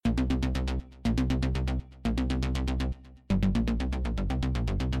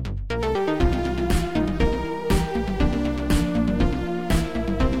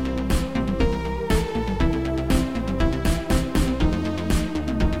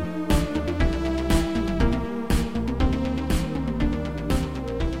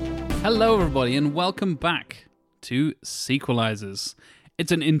Hello everybody and welcome back to Sequelizers.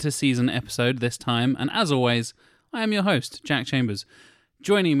 It's an inter-season episode this time, and as always, I am your host, Jack Chambers.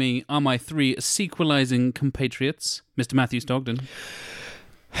 Joining me are my three sequelizing compatriots, Mr. Matthew Stogden.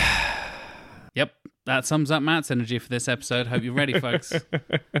 Yep, that sums up Matt's energy for this episode. Hope you're ready, folks.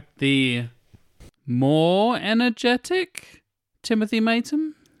 The more energetic Timothy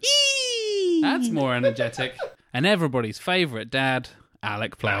Matum. That's more energetic. And everybody's favourite dad,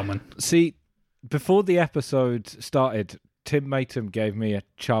 Alec Plowman. See, before the episode started, Tim Matum gave me a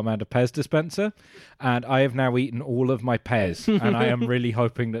Charmander Pez dispenser, and I have now eaten all of my Pez, and I am really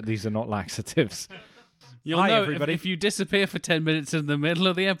hoping that these are not laxatives. You'll Hi, know everybody. if you disappear for 10 minutes in the middle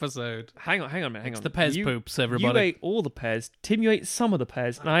of the episode. Hang on a minute. It's the Pez poops, everybody. You ate all the Pez. Tim, you ate some of the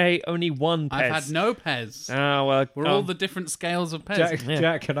Pez, and I ate only one Pez. I've had no Pez. Oh, well, We're all the different scales of Pez.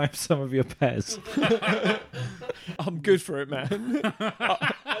 Jack, can I have some of your Pez? I'm good for it, man.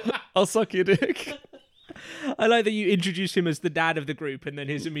 I'll suck your dick. I like that you introduced him as the dad of the group, and then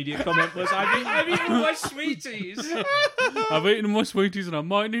his immediate comment was, I've eaten my sweeties. I've eaten my sweeties and I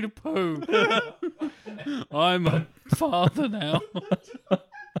might need a poo. I'm a father now.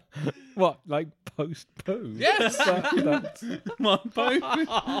 What, like post-poo? Yes! My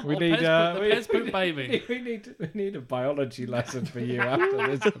poo. We need The Pez poop baby. we need a biology lesson for you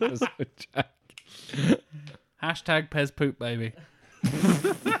after this episode, Jack. Hashtag Pez poop baby.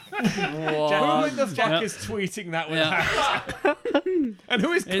 Jack is tweeting that with a hashtag. And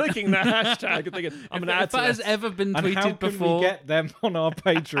who is clicking that hashtag and thinking, I'm going to add If to that has this? ever been And how tweeted can before, we get them on our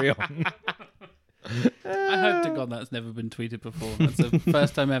Patreon? I hope to God that's never been tweeted before. That's the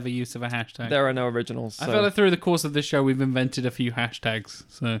first time ever use of a hashtag. There are no originals. I So. feel like through the course of this show we've invented a few hashtags.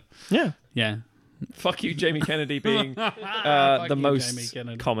 So, yeah. Fuck you, Jamie Kennedy being Fuck the you, Jamie most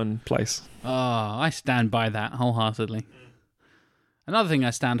Kennedy. commonplace. Oh, I stand by that wholeheartedly. Another thing I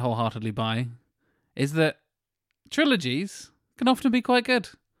stand wholeheartedly by is that trilogies can often be quite good.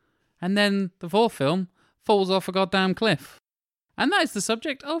 And then the fourth film falls off a goddamn cliff. And that is the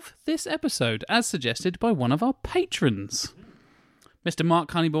subject of this episode, as suggested by one of our patrons. Mr. Mark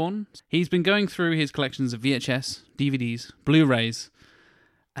Honeyborn. He's been going through his collections of VHS, DVDs, Blu-rays,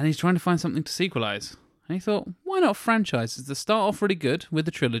 and he's trying to find something to sequelize. And he thought, why not franchises that start off really good with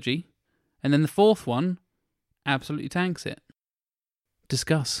the trilogy, and then the fourth one absolutely tanks it?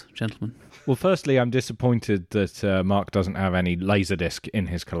 Discuss, gentlemen. Well, firstly, I'm disappointed that Mark doesn't have any Laserdisc in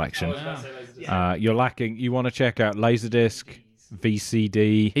his collection. You're lacking. You want to check out Laserdisc,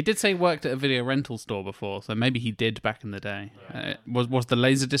 VCD. He did say he worked at a video rental store before, so maybe he did back in the day. Was the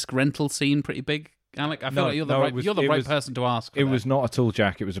Laserdisc rental scene pretty big, Alec? I feel like you're the right person to ask. It was not at all,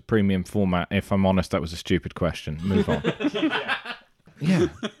 Jack. It was a premium format. If I'm honest, that was a stupid question. Move on. Yeah.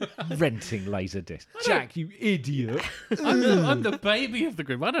 Renting Laserdisc. Jack, you idiot. I'm the baby of the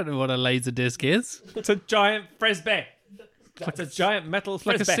group. I don't know what a Laserdisc is. It's a giant frisbee. It's a giant metal It's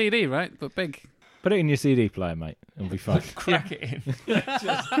like frisbee. a CD, right? But big. Put it in your CD player, mate. It'll be fine. Crack it in. They're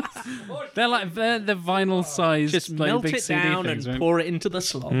the vinyl sized, Just like, melt big it CD down things, and right? pour it into the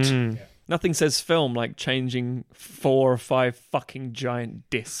slot. Nothing says film like changing 4 or 5 fucking giant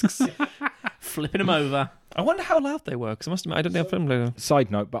discs. Flipping them over. I wonder how loud they were, because I must admit, I don't have film logo. Side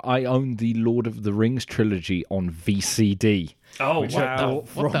note, but I own the Lord of the Rings trilogy on VCD. Oh, Which I bought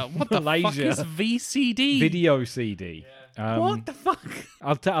What from the fuck Malaysia. is VCD? Video CD. What the fuck?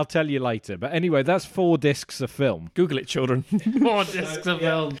 I'll tell you later. But anyway, that's 4 discs of film. Google it, children. More discs of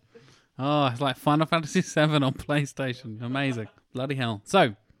film. Oh, it's like Final Fantasy VII on PlayStation. Amazing. Bloody hell.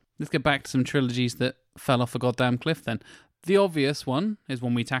 So, let's get back to some trilogies that fell off a goddamn cliff then. The obvious one is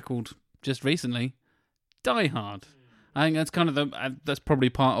one we tackled just recently, Die Hard. I think that's kind of that's probably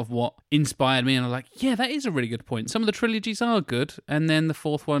part of what inspired me, and I'm like, yeah, that is a really good point. Some of the trilogies are good, and then the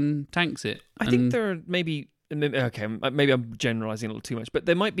fourth one tanks it. I think there are maybe I'm generalizing a little too much, but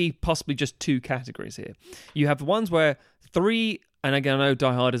there might be possibly just 2 categories here. You have the ones where 3, and again, I know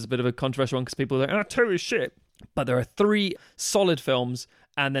Die Hard is a bit of a controversial one because people are like, 2 is shit. But there are 3 solid films,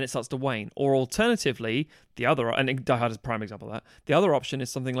 and then it starts to wane. Or alternatively, the other, and Die Hard is a prime example of that, the other option is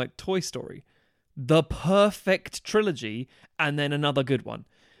something like Toy Story. The perfect trilogy, and then another good one.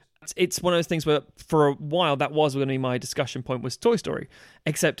 It's one of those things where for a while that was going to be my discussion point was Toy Story,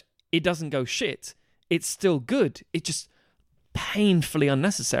 except it doesn't go shit. It's still good. It's just painfully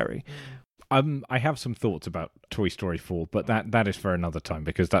unnecessary. I have some thoughts about Toy Story 4, but that is for another time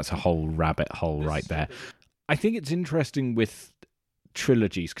because that's a whole rabbit hole right there. I think it's interesting with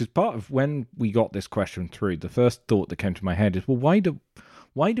trilogies, because part of when we got this question through, the first thought that came to my head is, well, why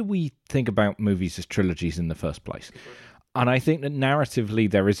do we think about movies as trilogies in the first place? And I think that narratively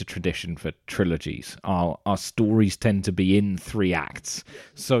there is a tradition for trilogies. Our stories tend to be in 3 acts.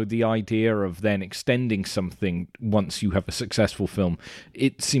 So the idea of then extending something once you have a successful film,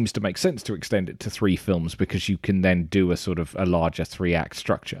 it seems to make sense to extend it to 3 films because you can then do a sort of a larger 3-act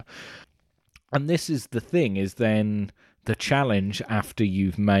structure. And this is the thing, is then the challenge after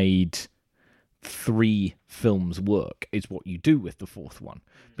you've made 3 films work is what you do with the 4th one.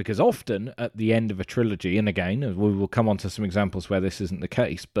 Because often at the end of a trilogy, and again, we will come on to some examples where this isn't the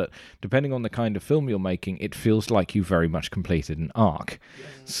case, but depending on the kind of film you're making, it feels like you very much completed an arc.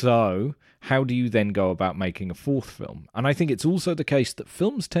 So how do you then go about making a 4th film? And I think it's also the case that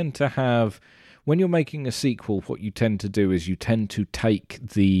films tend to have, when you're making a sequel, what you tend to do is you tend to take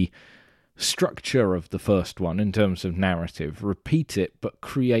the structure of the first one in terms of narrative, repeat it, but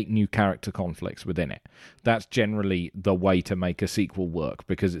create new character conflicts within it. That's generally the way to make a sequel work,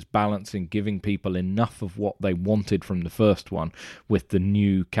 because it's balancing giving people enough of what they wanted from the first one with the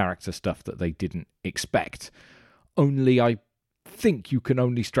new character stuff that they didn't expect. Only I think you can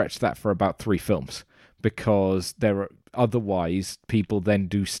only stretch that for about 3 films, because otherwise people then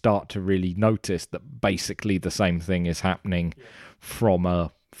do start to really notice that basically the same thing is happening from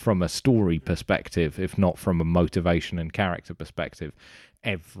a story perspective, if not from a motivation and character perspective,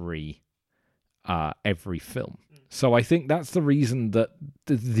 every film. So I think that's the reason that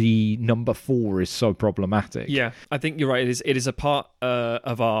the number 4 is so problematic. Yeah, I think you're right. It is a part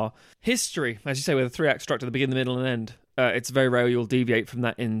of our history, as you say, with a 3-act structure, the beginning, the middle, and end. It's very rare you'll deviate from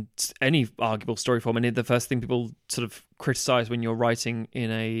that in any arguable story form. And the first thing people sort of criticize when you're writing in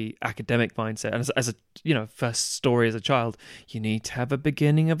a academic mindset, and as a first story as a child, you need to have a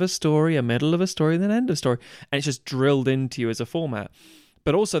beginning of a story, a middle of a story, and an end of a story, and it's just drilled into you as a format.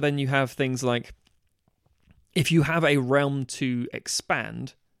 But also then you have things like, if you have a realm to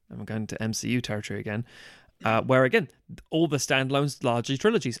expand, and we're going to MCU territory again, where again all the standalones largely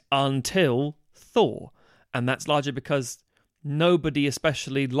trilogies until Thor. And that's largely because nobody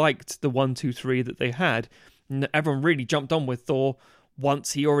especially liked the 1, 2, 3 that they had. Everyone really jumped on with Thor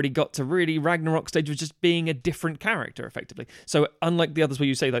once he already got to really Ragnarok stage of just being a different character, effectively. So unlike the others where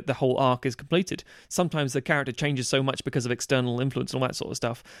you say like the whole arc is completed, sometimes the character changes so much because of external influence and all that sort of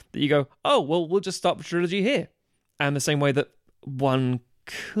stuff that you go, oh, well, we'll just stop the trilogy here. And the same way that one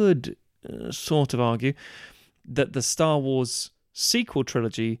could sort of argue that the Star Wars sequel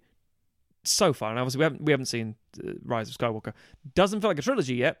trilogy so far, and obviously we haven't seen Rise of Skywalker, doesn't feel like a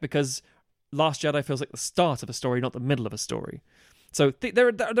trilogy yet, because Last Jedi feels like the start of a story, not the middle of a story. So there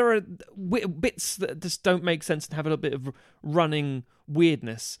are bits that just don't make sense and have a little bit of running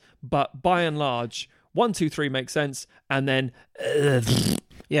weirdness, but by and large, 1, 2, 3 makes sense, and then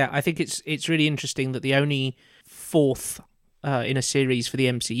yeah, I think it's really interesting that the only 4th in a series for the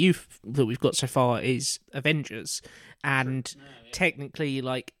MCU that we've got so far is Avengers, and technically,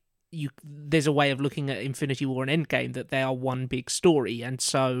 like, there's a way of looking at Infinity War and Endgame that they are one big story, and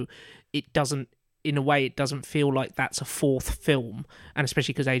so it doesn't feel like that's a 4th film, and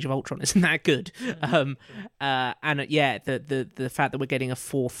especially because Age of Ultron isn't that good. The fact that we're getting a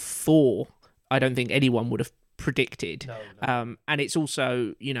 4th Thor, I don't think anyone would have predicted. No. And it's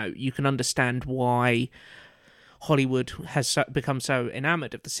also, you can understand why Hollywood has become so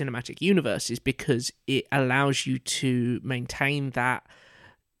enamored of the cinematic universe, is because it allows you to maintain that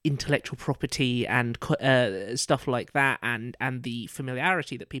intellectual property and stuff like that, and the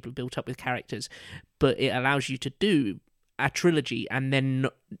familiarity that people have built up with characters, but it allows you to do a trilogy and then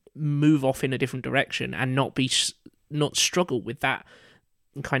move off in a different direction and not struggle with that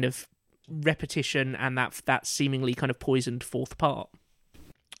kind of repetition and that seemingly kind of poisoned 4th part.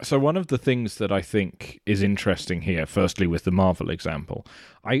 So one of the things that I think is interesting here, firstly with the Marvel example,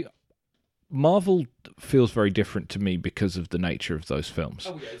 Marvel feels very different to me because of the nature of those films.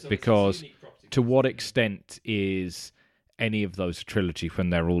 Because to what extent is any of those a trilogy when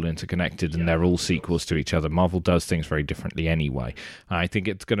they're all interconnected and they're all sequels to each other? Marvel does things very differently anyway. I think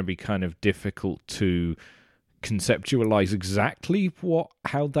it's going to be kind of difficult to conceptualize exactly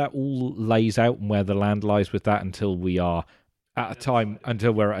how that all lays out and where the land lies with that until we're at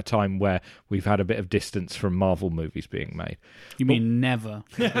a time where we've had a bit of distance from Marvel movies being made. You mean never?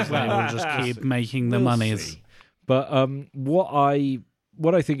 Because they will just keep making the money. But what I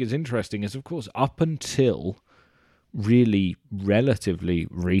think is interesting is, of course, up until really relatively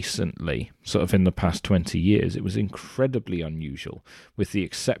recently, sort of in the past 20 years, it was incredibly unusual, with the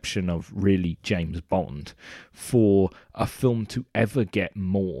exception of really James Bond, for a film to ever get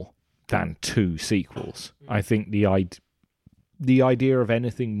more than 2 sequels. I think the idea of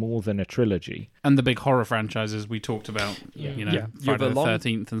anything more than a trilogy. And the big horror franchises we talked about, you know, Yeah. Friday the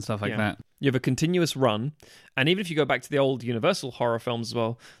 13th and stuff like that. You have a continuous run, and even if you go back to the old Universal horror films as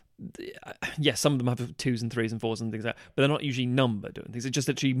well, yes, some of them have 2s and 3s and 4s and things like that, but they're not usually numbered doing things. It's just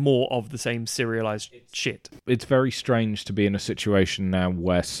literally more of the same serialized shit. It's very strange to be in a situation now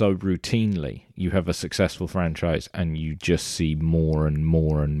where so routinely you have a successful franchise and you just see more and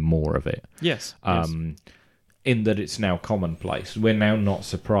more and more of it. Yes. In that it's now commonplace. We're now not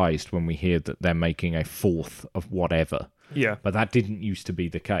surprised when we hear that they're making a 4th of whatever. Yeah. But that didn't used to be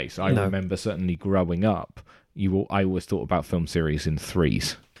the case. I No. remember certainly growing up, I always thought about film series in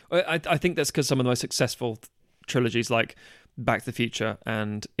 3s. I think that's because some of the most successful trilogies like Back to the Future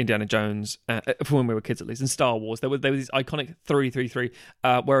and Indiana Jones, for when we were kids at least, and Star Wars, there were these iconic 333,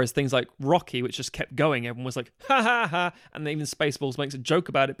 whereas things like Rocky, which just kept going, everyone was like, ha ha ha, and even Spaceballs makes a joke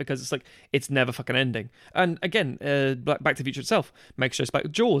about it because it's like, it's never fucking ending. And again, Back to the Future itself makes jokes about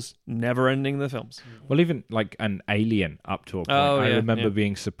Jaws, never ending the films. Well, even like an Alien up to a point. Oh, I yeah, remember yeah.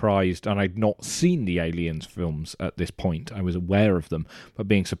 being surprised, and I'd not seen the Aliens films at this point. I was aware of them, but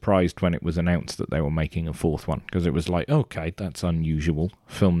being surprised when it was announced that they were making a 4th one, because it was like, okay, that's unusual.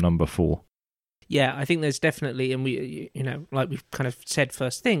 Film number 4. Yeah, I think there's definitely, and we, you know, like we've kind of said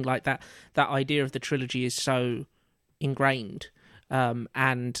first thing, like that idea of the trilogy is so ingrained,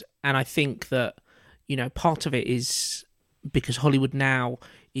 and I think that, you know, part of it is because Hollywood now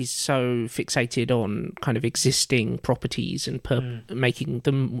is so fixated on kind of existing properties and making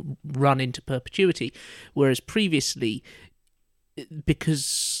them run into perpetuity, whereas previously,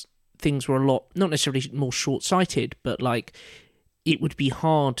 because things were a lot, not necessarily more short-sighted, but like it would be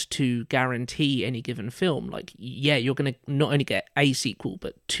hard to guarantee any given film. Like, yeah, you're going to not only get a sequel,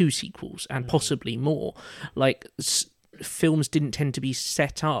 but 2 sequels and possibly more. Like, films didn't tend to be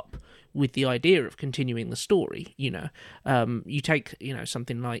set up with the idea of continuing the story, you know. You take, you know,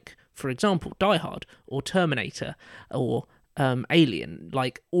 something like, for example, Die Hard or Terminator or Alien.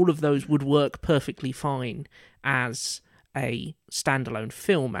 Like, all of those would work perfectly fine as a standalone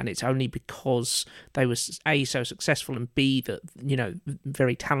film, and it's only because they were A, so successful, and B, that, you know,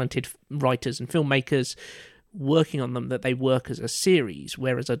 very talented writers and filmmakers working on them, that they work as a series,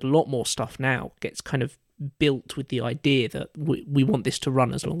 whereas a lot more stuff now gets kind of built with the idea that we want this to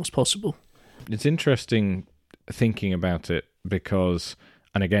run as long as possible. It's interesting thinking about it because,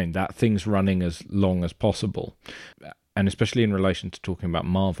 and again, that thing's running as long as possible, and especially in relation to talking about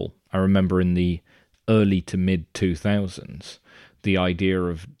Marvel. I remember in the early to mid 2000s, the idea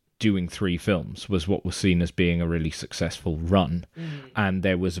of doing 3 films was what was seen as being a really successful run. And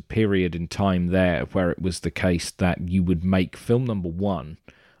there was a period in time there where it was the case that you would make film number 1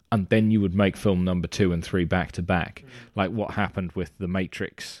 and then you would make film number 2 and 3 back to back, like what happened with the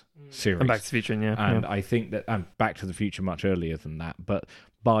Matrix series. And Back to the Future, yeah. And I think that, and Back to the Future much earlier than that, but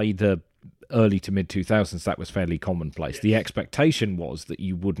by the early to mid 2000s, that was fairly commonplace. The expectation was that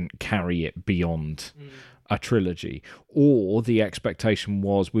you wouldn't carry it beyond a trilogy, or the expectation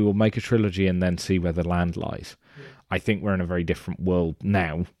was we will make a trilogy and then see where the land lies. I think we're in a very different world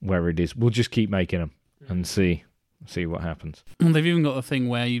now where it is, we'll just keep making them and see what happens. Well, they've even got the thing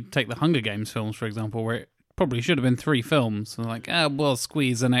where you take the Hunger Games films, for example, where it probably should have been 3 films. So like, we'll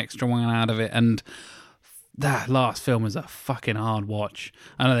squeeze an extra one out of it, and that last film is a fucking hard watch.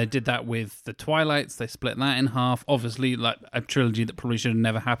 I know they did that with the Twilights. They split that in half. Obviously, like a trilogy that probably should have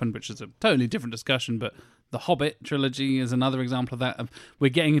never happened, which is a totally different discussion. But the Hobbit trilogy is another example of that. We're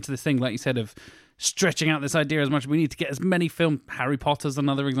getting into this thing, like you said, of stretching out this idea as much. We need to get as many films. Harry Potter's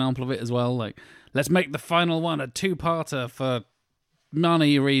another example of it as well. Like, let's make the final one a 2-parter for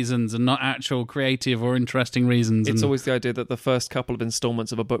money reasons and not actual creative or interesting reasons. It's always the idea that the first couple of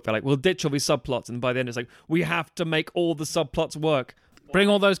installments of a book, they're like, we'll ditch all these subplots, and by the end it's like, we have to make all the subplots work. Bring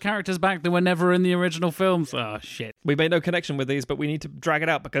all those characters back that were never in the original films. Oh, shit. We made no connection with these, but we need to drag it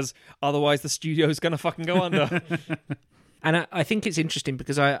out because otherwise the studio's going to fucking go under. And I think it's interesting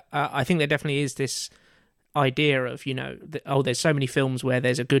because I think there definitely is this idea of, you know, there's so many films where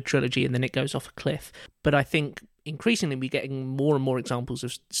there's a good trilogy and then it goes off a cliff. But I think increasingly we're getting more and more examples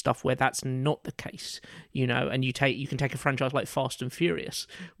of stuff where that's not the case, you know, and you can take a franchise like Fast and Furious,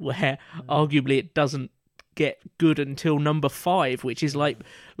 where arguably it doesn't get good until number 5, which is like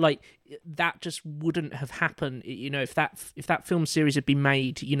that just wouldn't have happened, you know, if that film series had been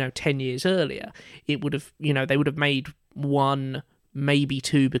made, you know, 10 years earlier. It would have, you know, they would have made 1, maybe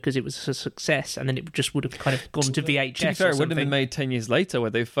 2 because it was a success, and then it just would have kind of gone to VHS. To be fair, or it wouldn't have been something. made 10 years later where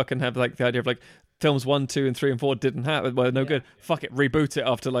they fucking have like the idea of like films 1, 2, and 3 and 4 didn't happen. Well, no good. Fuck it, reboot it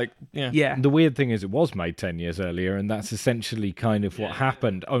after Yeah. The weird thing is it was made 10 years earlier, and that's essentially kind of what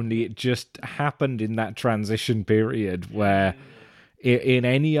happened, only it just happened in that transition period where in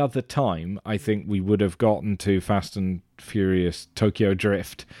any other time, I think we would have gotten to Fast and Furious Tokyo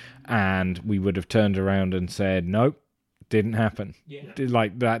Drift, and we would have turned around and said, nope, didn't happen.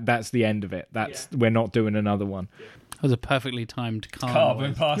 Like that's the end of it. We're not doing another one. That was a perfectly timed car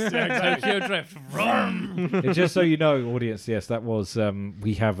Carbon noise. past. Yeah, exactly. Tokyo Drift. Vroom. It's just so you know, audience, yes, that was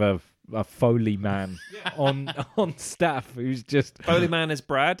we have a Foley man on staff who's just Foley man is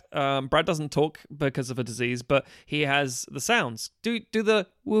Brad. Brad doesn't talk because of a disease, but he has the sounds. Do the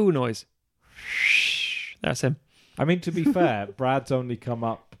woo noise. That's him. I mean, to be fair, Brad's only come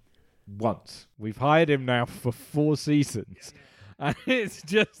up once. We've hired him now for 4 seasons. And it's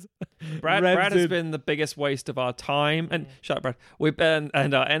just Brad has been the biggest waste of our time and shut up, Brad. We've been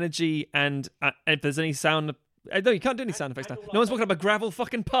and our energy and if there's any sound. No, you can't do any sound effects now. No one's walking up a gravel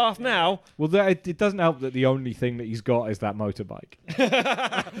fucking path now. Well, it doesn't help that the only thing that he's got is that motorbike.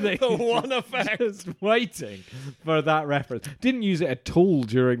 The one effect. Just waiting for that reference. Didn't use it at all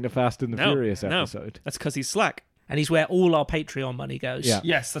during the Fast and the Furious episode. That's because he's slack. And he's where all our Patreon money goes. Yeah.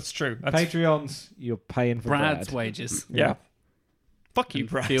 Yes, that's true. Patreons, you're paying for Brad's Brad. wages. Yeah. Fuck you,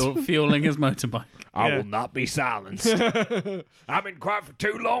 Brad. Fueling his motorbike. I will not be silenced. I've been quiet for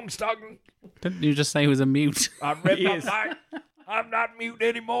too long, Stuggan. Didn't you just say he was a mute? I've read my mind. I'm not mute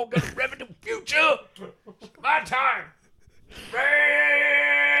anymore. Gonna rev in the future. My time.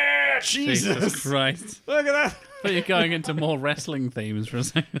 Red. Jesus Christ. Look at that. But you're going into more wrestling themes for a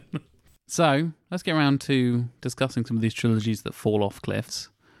second. So, let's get around to discussing some of these trilogies that fall off cliffs.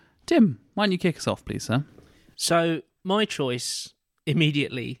 Tim, why don't you kick us off, please, sir? So, my choice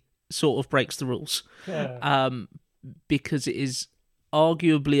immediately sort of breaks the rules. Because it is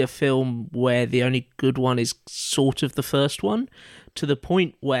arguably a film where the only good one is sort of the first one, to the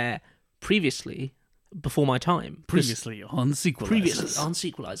point where previously, before my time... Previously on Sequelizers. Previously on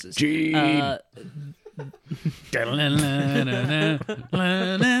Sequelizers.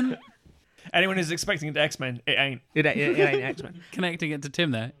 Anyone who's expecting it to X-Men, it ain't. It ain't X-Men. Connecting it to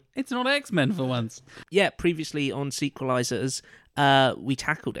Tim there. It's not X-Men for once. Yeah, previously on Sequelizers, we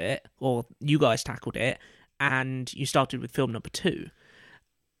tackled it, or you guys tackled it, and you started with film number 2.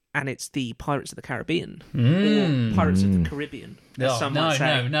 And it's the Pirates of the Caribbean. Or Pirates of the Caribbean, as some might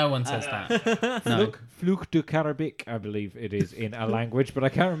say. No one says that. No. Fluke du Carabic, I believe it is in a language, but I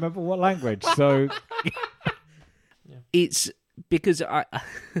can't remember what language. So It's because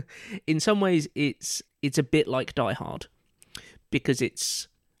in some ways it's a bit like Die Hard, because it's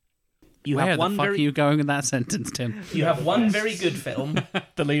Where the fuck are you going in that sentence, Tim? You have one very good film.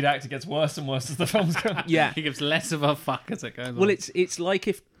 The lead actor gets worse and worse as the films go. Yeah, He gives less of a fuck as it goes on. well, it's like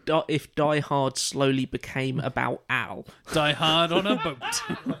if Die Hard slowly became about Al. Die Hard on a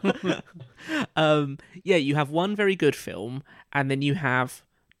boat. Yeah, you have one very good film, and then you have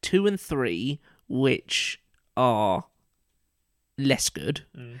 2 and 3, which are less good,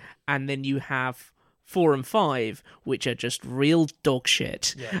 and then you have 4 and 5, which are just real dog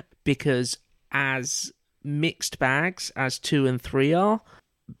shit. Yeah. Because as mixed bags as 2 and 3 are,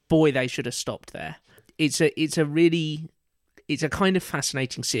 boy, they should have stopped there. It's a kind of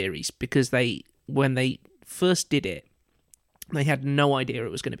fascinating series, because when they first did it, they had no idea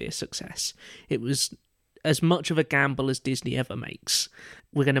it was going to be a success. It was as much of a gamble as Disney ever makes.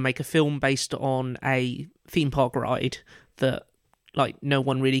 We're going to make a film based on a theme park ride that no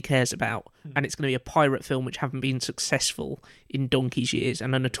one really cares about, and it's going to be a pirate film which haven't been successful in donkey's years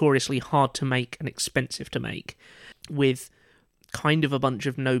and are notoriously hard to make and expensive to make, with kind of a bunch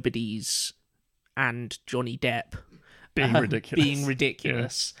of nobodies and Johnny Depp Being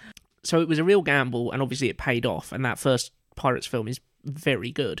ridiculous. So it was a real gamble, and obviously it paid off, and that first Pirates film is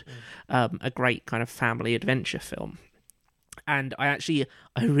very good. A great kind of family adventure film. And I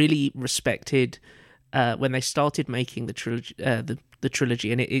really respected when they started making the trilogy, the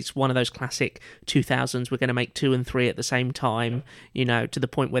trilogy, and it's one of those classic 2000s. We're going to make 2 and 3 at the same time, to the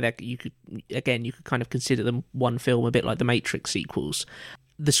point where you could kind of consider them one film, a bit like the Matrix sequels.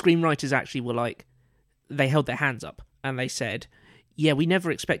 The screenwriters actually were they held their hands up and they said, "Yeah, we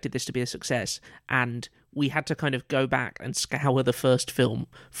never expected this to be a success, and we had to kind of go back and scour the first film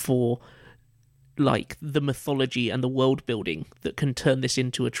for." The mythology and the world building that can turn this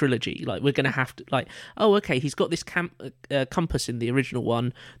into a trilogy. We're going to have to oh, okay, he's got this compass in the original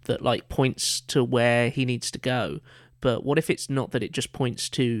one that points to where he needs to go, but what if it's not that? It just points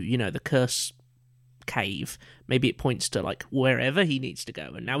to the curse cave. Maybe it points to wherever he needs to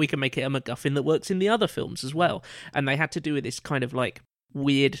go, and now we can make it a MacGuffin that works in the other films as well. And they had to do with this kind of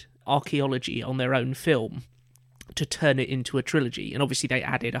weird archaeology on their own film to turn it into a trilogy. And obviously they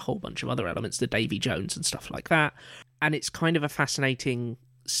added a whole bunch of other elements, the Davy Jones and stuff like that. And it's kind of a fascinating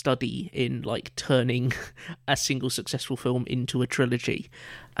study in like turning a single successful film into a trilogy.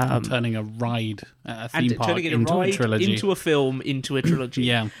 Turning a ride at a theme park turning it into a trilogy. Into a film, into a trilogy.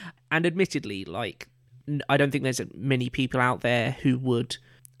 Yeah. And admittedly, like, I don't think there's many people out there who would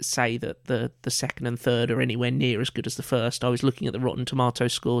say that the second and third are anywhere near as good as the first. I was looking at the Rotten Tomato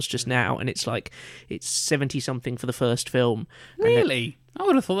scores just now, and it's like it's 70-something for the first film. Really? I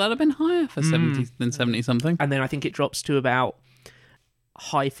would have thought that would have been higher for 70 than 70-something. And then I think it drops to about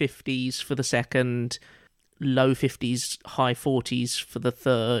high 50s for the second, low 50s, high 40s for the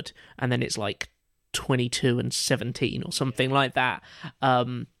third, and then it's like 22 and 17 or something like that.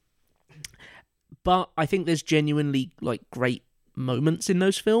 But I think there's genuinely like great moments in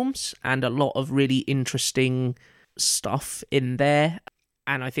those films and a lot of really interesting stuff in there.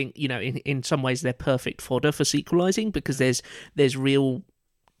 And I think, you know, in some ways they're perfect fodder for sequelizing because there's real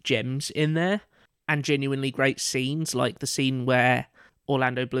gems in there and genuinely great scenes, like the scene where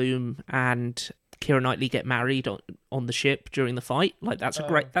Orlando Bloom and Keira Knightley get married on the ship during the fight. Like that's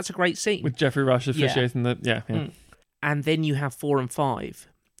a great scene with Jeffrey Rush officiating And then you have 4 and 5,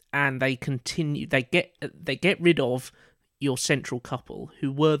 and they continue. They get rid of your central couple,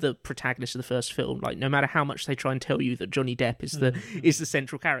 who were the protagonists of the first film. Like, no matter how much they try and tell you that Johnny Depp is the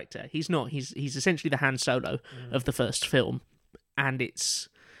central character, he's not. He's essentially the Han Solo of the first film, and it's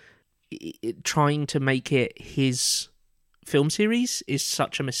trying to make it his film series is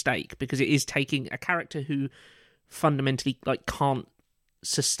such a mistake because it is taking a character who fundamentally like can't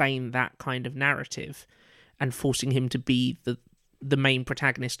sustain that kind of narrative and forcing him to be the main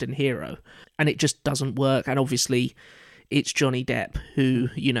protagonist and hero, and it just doesn't work. And obviously it's Johnny Depp who,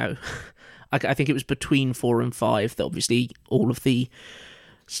 you know, I think it was between 4 and 5 that obviously all of the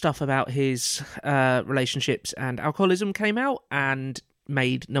stuff about his relationships and alcoholism came out and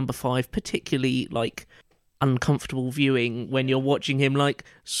made number 5 particularly like uncomfortable viewing when you're watching him like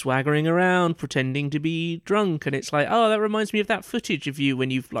swaggering around pretending to be drunk, and it's like, oh, that reminds me of that footage of you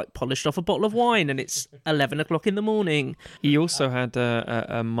when you've like polished off a bottle of wine and it's 11 o'clock in the morning. He also had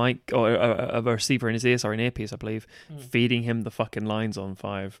a mic or a receiver in his ear, an earpiece, I believe, feeding him the fucking lines on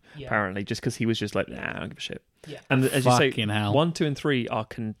 5, apparently, just because he was just like, nah, I don't give a shit. Yeah. And as you say, hell. 1, 2, and 3 are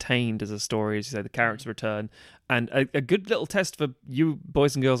contained as a story, as you say, the characters return. And a good little test for you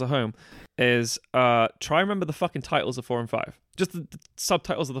boys and girls at home is try and remember the fucking titles of 4 and 5. Just the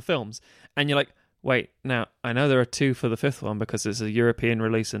subtitles of the films. And you're like, wait, now, I know there are 2 for the 5th one because it's a European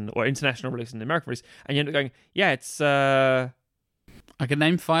release or international release and American release. And you end up going, yeah, it's... I can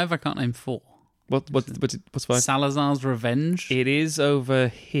name 5, I can't name 4. What's 5? Salazar's Revenge. It is over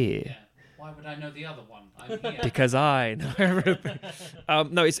here. Yeah. Why would I know the other one? I'm here. Because I know everything.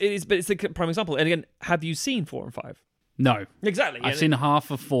 No, it's the prime example. And again, have you seen 4 and 5? No. Exactly. I've seen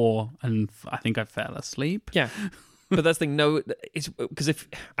half of 4, and I think I fell asleep. Yeah. But that's the thing. No, it's because if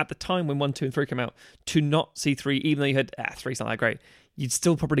at the time when 1, 2, and 3 came out, to not see 3, even though you had 3's not that great, you'd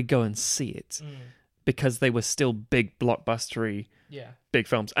still probably go and see it because they were still big blockbustery, big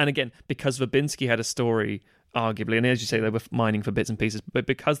films. And again, because Verbinski had a story, arguably, and as you say, they were mining for bits and pieces, but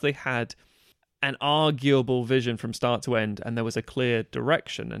because they had an arguable vision from start to end, and there was a clear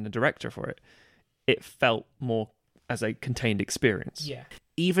direction and a director for it, it felt more as a contained experience. Yeah.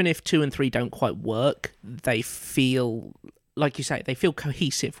 Even if 2 and 3 don't quite work, they feel, like you say, they feel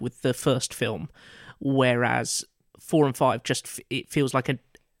cohesive with the first film, whereas 4 and 5 it feels like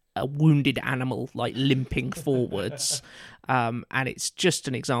a wounded animal, like limping forwards. And it's just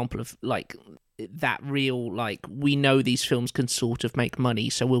an example of like that real, like, we know these films can sort of make money,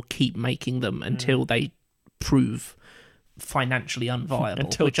 so we'll keep making them until they prove financially unviable.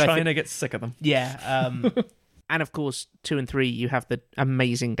 Until China gets sick of them. Yeah. And of course, 2 and 3, you have the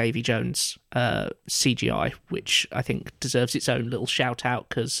amazing Davy Jones CGI, which I think deserves its own little shout out,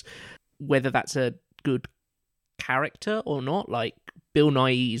 because whether that's a good character or not, like, Bill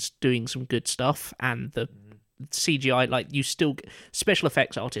Nighy's doing some good stuff, and the CGI, like, you still, special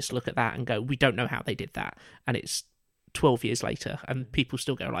effects artists look at that and go, we don't know how they did that, and it's 12 years later, and people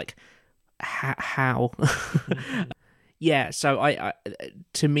still go like, how? Yeah, so I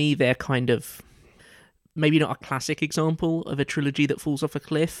to me, they're kind of maybe not a classic example of a trilogy that falls off a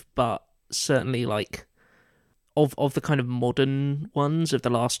cliff, but certainly like of the kind of modern ones of the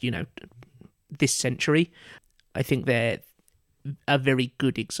last, you know, this century. I think they're a very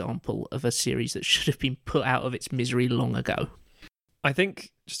good example of a series that should have been put out of its misery long ago. I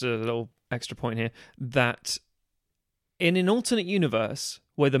think, just a little extra point here, that in an alternate universe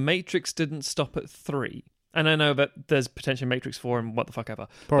where The Matrix didn't stop at 3, And I know that there's potentially Matrix 4 and what the fuck ever.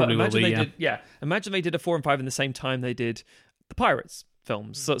 Probably but will be, imagine imagine they did a 4 and 5 in the same time they did the Pirates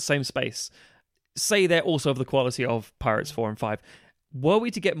films, so same space. Say they're also of the quality of Pirates 4 and 5. Were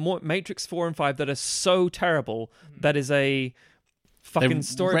we to get more Matrix 4 and 5 that are so terrible that is a fucking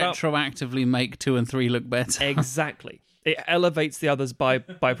story about... retroactively make 2 and 3 look better. Exactly. It elevates the others by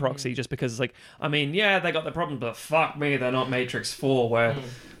proxy, just because it's like, I mean, yeah, they got the problem, but fuck me, they're not Matrix 4, where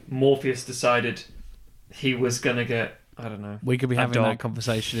Morpheus decided he was gonna get, I don't know. We could be having dog. that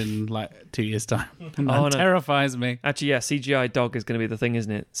conversation in like 2 years' time. And Oh, that no. terrifies me. Actually, yeah, CGI dog is gonna be the thing,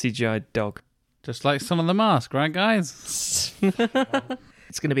 isn't it? CGI dog. Just like Son of the Mask, right, guys?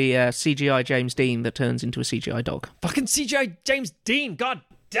 It's going to be a CGI James Dean that turns into a CGI dog. Fucking CGI James Dean, god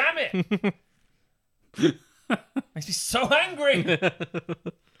damn it! Makes me so angry.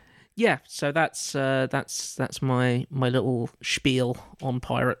 Yeah, so that's my little spiel on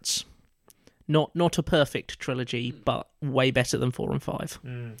Pirates. Not a perfect trilogy, but way better than 4 and 5.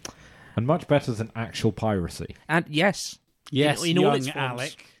 And much better than actual piracy. And yes, Yes, in all young its forms.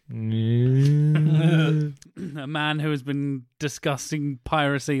 Alec. A man who has been discussing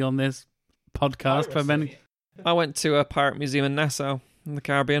piracy on this podcast for many... I went to a pirate museum in Nassau, in the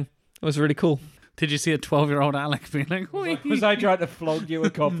Caribbean. It was really cool. Did you see a 12-year-old Alec being like, Was I trying to flog you a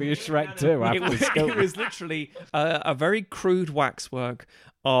copy of Shrek 2 after school? It was literally a very crude waxwork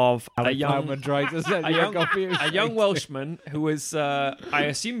of a young Welshman who was, I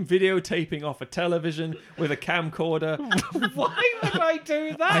assume, videotaping off a television with a camcorder. Why would I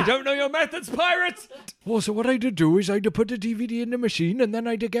do that? I don't know your methods, pirates! Well, so what I'd do is I'd put the DVD in the machine and then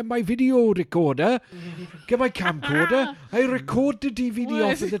I'd get my video recorder, get my camcorder, I record the DVD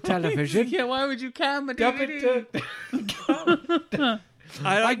off of the television. Yeah, why would you cam a Dub DVD? it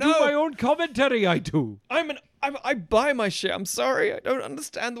I do my own commentary, I do. I buy my shit. I'm sorry. I don't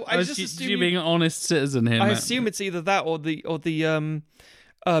understand. I just assume you being an honest citizen here, I Matt. assume it's either that or the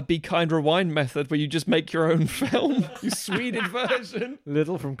Be Kind Rewind method, where you just make your own film, you Swedish version.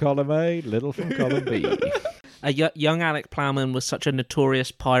 Little from column A, little from column B. Young Alec Plowman was such a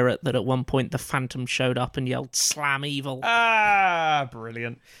notorious pirate that at one point the Phantom showed up and yelled "Slam evil." Ah,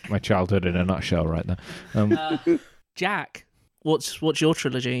 brilliant. My childhood in a nutshell right there. Jack, what's your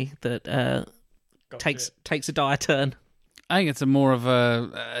trilogy that takes a dire turn? I think it's a more of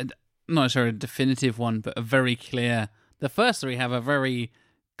a not necessarily a definitive one, but a very clear... The first three have a very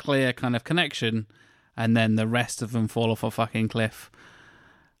clear kind of connection, and then the rest of them fall off a fucking cliff.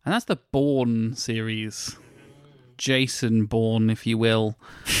 And that's the Bourne series. Jason Bourne, if you will.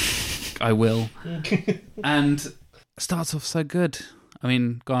 I will. And starts off so good. I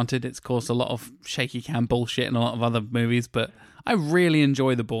mean, granted, it's caused a lot of shaky cam bullshit in a lot of other movies, but I really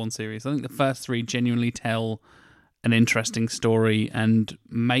enjoy the Bourne series. I think the first three genuinely tell an interesting story and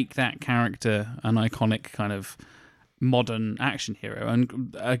make that character an iconic kind of modern action hero.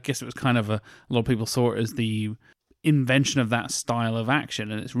 And I guess it was kind of a lot of people saw it as the invention of that style of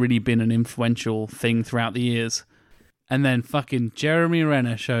action, and it's really been an influential thing throughout the years. And then fucking Jeremy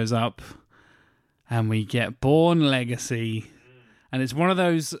Renner shows up, and we get Bourne Legacy. And it's one of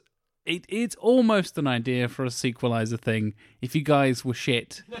those... It's almost an idea for a sequelizer thing. If you guys were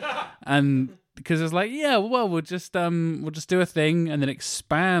shit, and because it's like, yeah, well, we'll just do a thing and then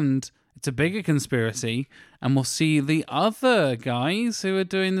expand. It's a bigger conspiracy, and we'll see the other guys who are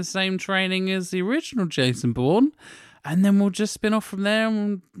doing the same training as the original Jason Bourne, and then we'll just spin off from there,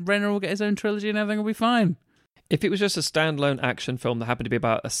 and Renner will get his own trilogy, and everything will be fine. If it was just a standalone action film that happened to be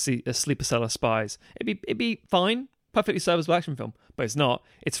about a sleeper cell of spies, it'd be fine. Perfectly serviceable action film, but it's not.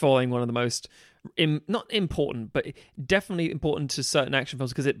 It's following one of the most not important, but definitely important to certain action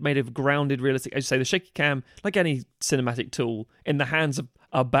films because it made a grounded, realistic. As you say, the shaky cam, like any cinematic tool, in the hands of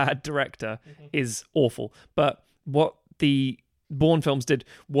a bad director, is awful. But what the Bourne films did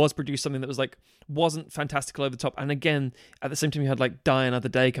was produce something that was like wasn't fantastical over the top, and again, at the same time, you had like Die Another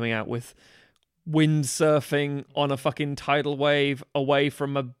Day coming out with windsurfing on a fucking tidal wave away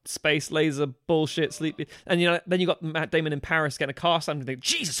from a space laser bullshit sleep, and then you got Matt Damon in Paris getting a car slammed and think,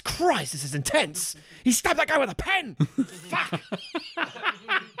 Jesus Christ, this is intense. He stabbed that guy with a pen. Fuck.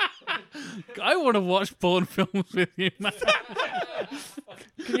 I want to watch Bourne films with you, man.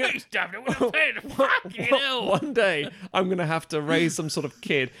 Can you stab it with a pen? Fucking hell. One day I'm gonna have to raise some sort of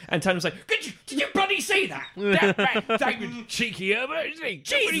kid and tell him like, did you bloody see that? That Damon cheeky Herbert, isn't he?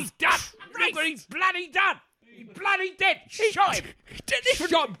 Jesus, what he's done. Look what he's bloody done. He bloody dead. Shot him. Didn't even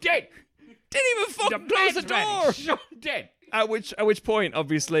shot him dead. Didn't even fucking close the door. Shot him dead. At which point,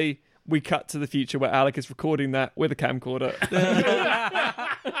 obviously, we cut to the future where Alec is recording that with a camcorder.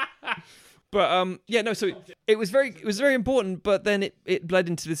 But yeah, no. So it was very important, but then it bled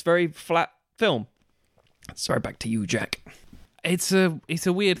into this very flat film. Sorry, back to you, Jack. It's a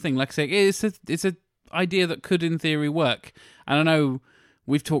weird thing. Like I say, it's a idea that could, in theory, work. And I know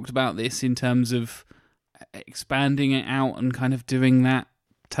we've talked about this in terms of expanding it out and kind of doing that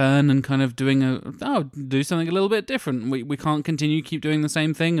turn and kind of doing do something a little bit different. We can't keep doing the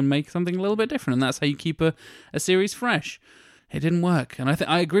same thing and make something a little bit different, and that's how you keep a series fresh. It didn't work, and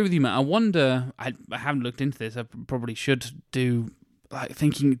I agree with you, Matt. I wonder, I haven't looked into this, I probably should do, like,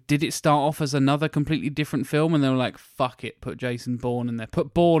 thinking, did it start off as another completely different film and they were like, fuck it, put Jason Bourne in there,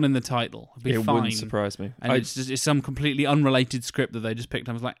 put Bourne in the title, it'd be fine. Wouldn't surprise me. And it's some completely unrelated script that they just picked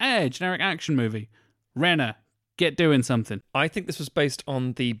up. It's like, hey, generic action movie, Renner, get doing something. I think this was based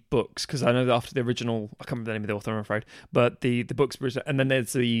on the books, because I know that after the original, I can't remember the name of the author, I'm afraid, but the books, and then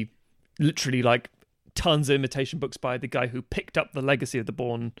there's the literally like tons of imitation books by the guy who picked up the legacy of the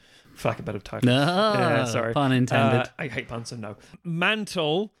Bourne, for lack of a better title. No, sorry. Pun intended. I hate puns, so no.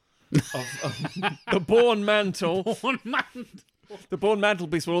 Mantle of the Bourne Mantle. Bourne Mantle. The Bourne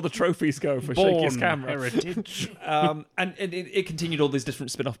Mantelpiece where all the trophies go for Bourne Shaky's camera. Heritage. And it continued all these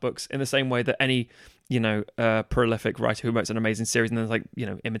different spin-off books in the same way that any, prolific writer who writes an amazing series and then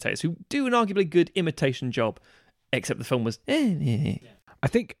there's imitators who do an arguably good imitation job, except the film was I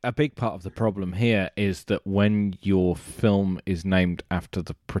think a big part of the problem here is that when your film is named after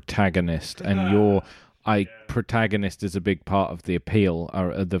the protagonist and your protagonist is a big part of the appeal,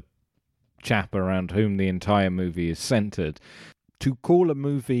 or the chap around whom the entire movie is centered, to call a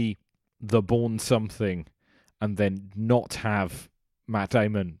movie The Bourne Something and then not have Matt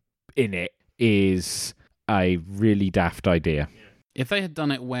Damon in it is a really daft idea. If they had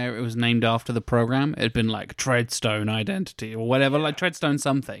done it where it was named after the program, it'd been like Treadstone Identity or whatever, like Treadstone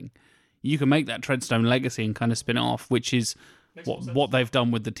something. You can make that Treadstone Legacy and kind of spin it off, which is what they've done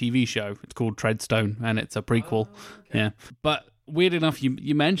with the TV show. It's called Treadstone, and it's a prequel. Yeah, but weird enough,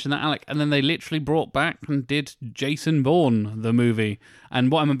 you mentioned that, Alec, and then they literally brought back and did Jason Bourne, the movie. And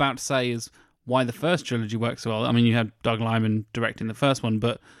what I'm about to say is why the first trilogy works so well. I mean, you had Doug Liman directing the first one,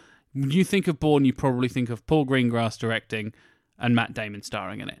 but when you think of Bourne, you probably think of Paul Greengrass directing and Matt Damon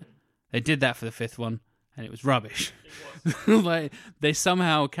starring in it. They did that for the fifth one, and it was rubbish. Like, they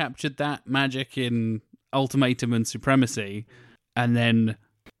somehow captured that magic in Ultimatum and Supremacy, and then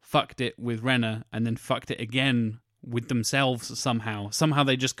fucked it with Renner, and then fucked it again with themselves somehow. Somehow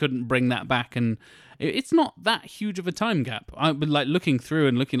they just couldn't bring that back, and it's not that huge of a time gap. I've been like looking through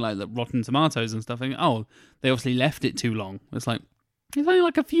and looking like the Rotten Tomatoes and stuff, thinking, oh, they obviously left it too long. It's like, it's only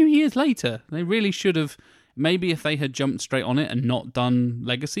like a few years later. They really should have. Maybe if they had jumped straight on it and not done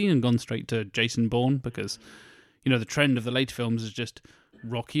Legacy and gone straight to Jason Bourne, because, the trend of the later films is just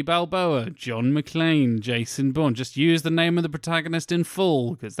Rocky Balboa, John McClane, Jason Bourne. Just use the name of the protagonist in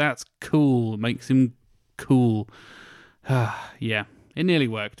full, because that's cool. It makes him cool. Yeah, it nearly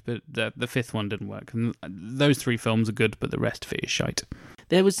worked, but the fifth one didn't work. And those three films are good, but the rest of it is shite.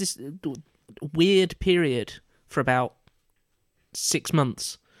 There was this weird period for about 6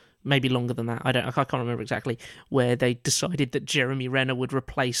 months, maybe longer than that. I can't remember exactly, where they decided that Jeremy Renner would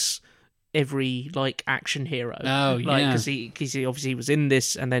replace every action hero. Oh, yeah, because he obviously was in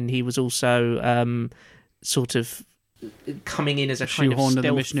this, and then he was also sort of coming in as a kind of shoehorned stealth, to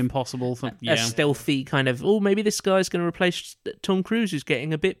the Mission Impossible. A stealthy kind of, maybe this guy's going to replace Tom Cruise, who's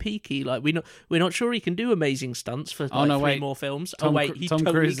getting a bit peaky. Like we're not sure he can do amazing stunts for three more films. Tom Totally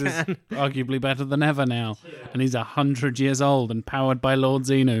Cruise can. Is arguably better than ever now, and he's 100 years old and powered by Lord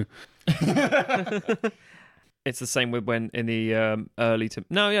Xenu. It's the same with when in the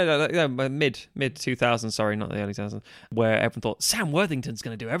mid 2000s, sorry, not the early 2000s, where everyone thought Sam Worthington's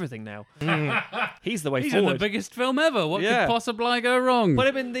going to do everything now. He's the way He's forward. in the biggest film ever. What Yeah. could possibly go wrong? Put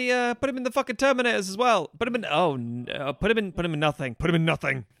him in the fucking Terminators as well. Put him in nothing. Put him in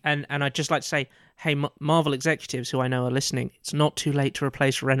nothing. And I'd just like to say, hey, Marvel executives who I know are listening, it's not too late to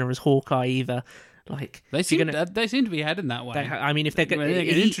replace Renner as Hawkeye either. Like They seem to be heading that way. I mean, if they're going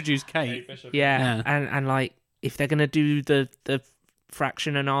to introduce Kate, yeah. And like if they're going to do the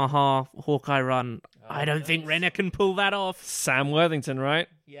Fraction and Aha Hawkeye run, I don't think Renner can pull that off. Sam Worthington, right?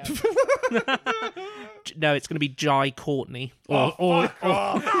 Yeah. No, it's going to be Jai Courtney. Michael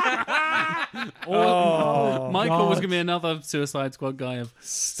was going to be another Suicide Squad guy of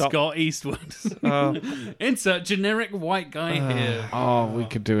Scott Eastwood. Insert generic white guy here. Oh, we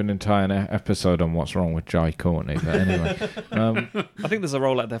could do an entire episode on what's wrong with Jai Courtney, but anyway. I think there's a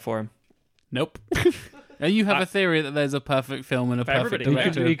role out there for him. Nope. You have a theory that there's a perfect film and a perfect everybody.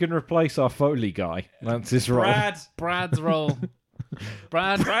 director. He can replace our Foley guy. That's his role. Brad's role.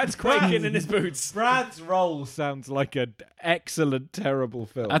 Brad's quaking in his boots. Brad's Roll sounds like an excellent, terrible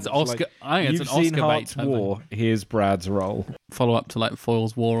film. That's It's Oscar. I think it's you've an seen Oscar bait. Heart's type thing. War. Here's Brad's Roll. Follow up to like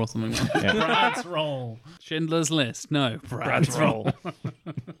Foyle's War or something. Brad's roll. Schindler's List. No, Brad's roll.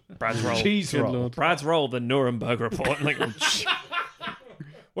 Brad's roll. Cheese roll. Brad's roll. The Nuremberg report. Like,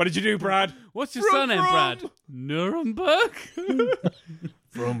 what did you do, Brad? What's your surname, Brad? Nuremberg.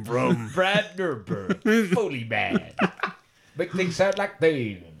 Vroom vroom. Brad Nuremberg. Fully bad. Make things sound like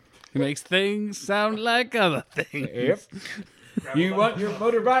things. He makes things sound like other things. Yep. You want your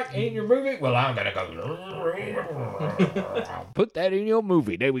motorbike in your movie? Well, I'm gonna go. Put that in your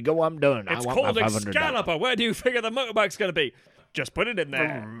movie. There we go. I'm done. It's I want called my $500. Excalibur. Where do you figure the motorbike's going to be? Just put it in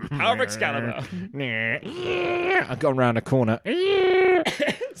there. Power of Excalibur. I've gone round a corner.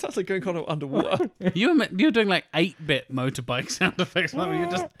 Sounds like going on underwater. You're doing like 8-bit motorbike sound effects. Like you're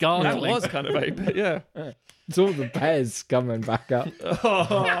just gargling. That was kind of 8-bit, yeah. It's all the Pez coming back up.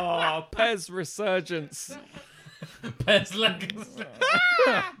 Oh, Pez resurgence. Pez legacy.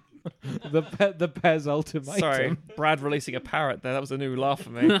 The Pez ultimatum. Sorry, Brad releasing a parrot there. That was a new laugh for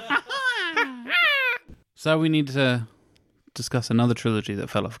me. So we need to discuss another trilogy that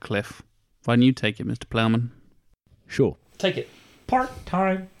fell off a cliff. Why don't you take it, Mr. Plowman? Sure. Take it.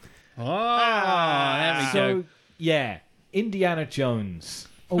 Part-time. Oh, there we go. So, yeah, Indiana Jones.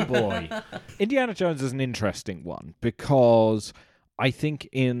 Oh, boy. Indiana Jones is an interesting one because I think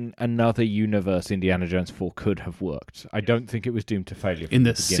in another universe, Indiana Jones 4 could have worked. I don't think it was doomed to failure from In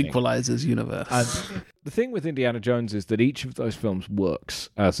the beginning. Sequelizers universe. And the thing with Indiana Jones is that each of those films works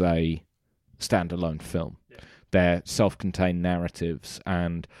as a standalone film. They're self-contained narratives,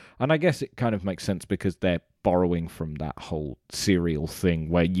 and I guess it kind of makes sense because they're borrowing from that whole serial thing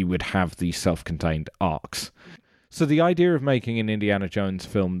where you would have these self-contained arcs. So the idea of making an Indiana Jones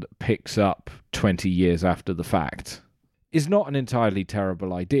film that picks up 20 years after the fact is not an entirely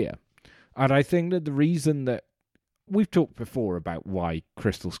terrible idea. And I think that the reason that we've talked before about why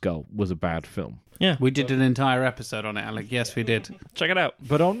Crystal Skull was a bad film. Yeah. We did an entire episode on it, Alec. Yes, we did. Check it out.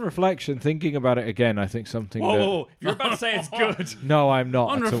 But on reflection, thinking about it again, I think something Whoa, you're about to say it's good. No, I'm not.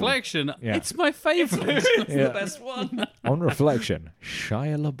 On at all. reflection, Yeah. it's my favourite. It's Yeah. the best one. On reflection,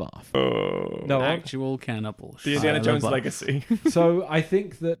 Shia LaBeouf. No, on- Actual cannibal. The Indiana Shia Jones LaBeouf. legacy. so I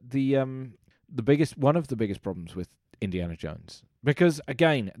think that one of the biggest problems with Indiana Jones, because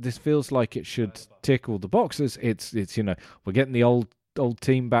again, this feels like it should tick all the boxes. It's we're getting the old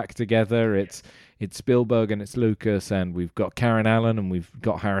team back together. It's Spielberg and it's Lucas, and we've got Karen Allen and we've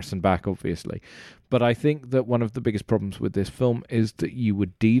got Harrison back, obviously. But I think that one of the biggest problems with this film is that you were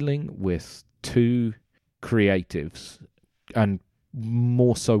dealing with two creatives, and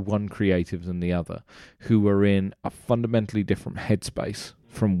more so one creative than the other, who were in a fundamentally different headspace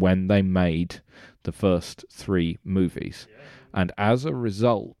from when they made the first three movies. And as a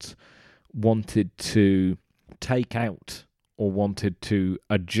result, wanted to take out or wanted to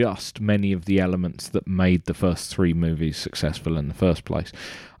adjust many of the elements that made the first three movies successful in the first place.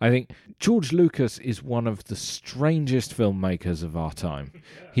 I think George Lucas is one of the strangest filmmakers of our time.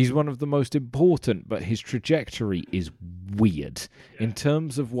 He's one of the most important, but his trajectory is weird in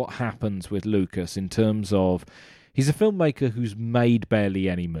terms of what happens with Lucas, in terms of he's a filmmaker who's made barely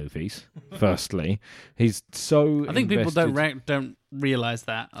any movies, firstly. He's so I think people invested- don't realize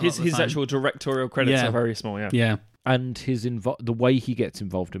that. a lot His of the time. actual directorial credits Yeah. are very small, yeah. Yeah. and his the way he gets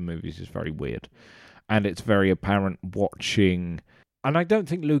involved in movies is very weird, and it's very apparent watching. And I don't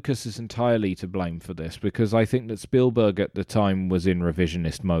think Lucas is entirely to blame for this, because I think that Spielberg at the time was in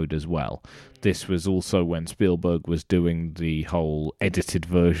revisionist mode as well. This was also when Spielberg was doing the whole edited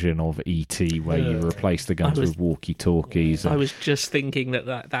version of E.T. where you replace the guns with walkie-talkies. I was just thinking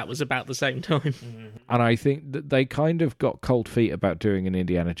that was about the same time. And I think that they kind of got cold feet about doing an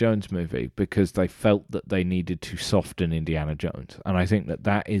Indiana Jones movie because they felt that they needed to soften Indiana Jones. And I think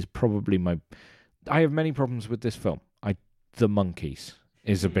that is probably I have many problems with this film. The monkeys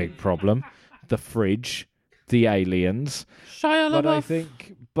is a big problem. The fridge, the aliens. Shia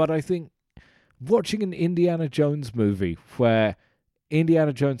LaBeouf. But I think watching an Indiana Jones movie where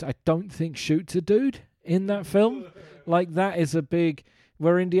Indiana Jones, I don't think shoots a dude in that film. Like that is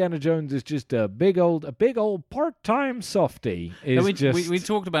where Indiana Jones is just a big old part-time softie. No, we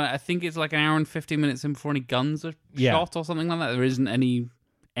talked about it. I think it's like an hour and 50 minutes in before any guns are shot or something like that. There isn't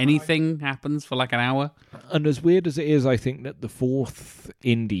anything happens for like an hour. And as weird as it is, I think that the fourth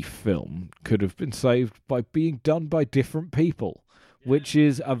indie film could have been saved by being done by different people, which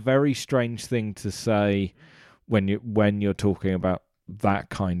is a very strange thing to say when you're talking about that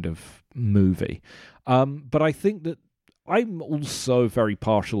kind of movie. But I think that I'm also very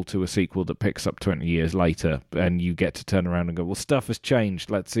partial to a sequel that picks up 20 years later and you get to turn around and go, well, stuff has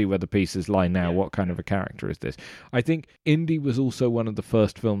changed. Let's see where the pieces lie now. What kind of a character is this? I think Indy was also one of the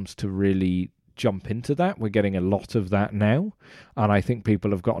first films to really jump into that. We're getting a lot of that now, and I think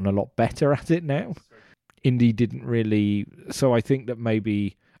people have gotten a lot better at it now. Indy didn't really, so I think that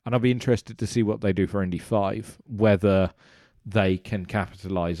maybe, and I'll be interested to see what they do for Indy 5, whether they can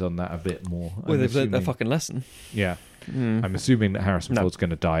capitalize on that a bit more. Well, they've learned their fucking lesson. Yeah. I'm assuming that Harrison Ford's going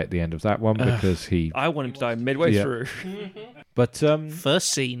to die at the end of that one because he... I want him to die midway through. But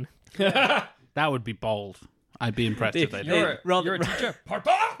First scene. That would be bold. I'd be impressed if they did. You're a teacher.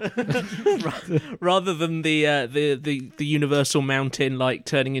 Rather than the universal mountain like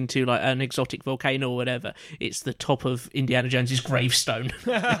turning into like an exotic volcano or whatever, it's the top of Indiana Jones's gravestone.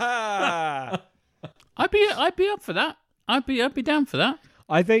 I'd be up for that. I'd be down for that.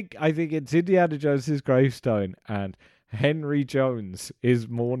 I think it's Indiana Jones's gravestone, and Henry Jones is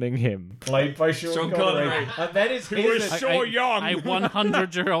mourning him, played by Sean Connery. And then it's his so young. A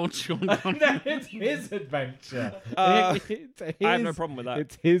 100-year-old Sean Connery. it's his adventure. I have no problem with that.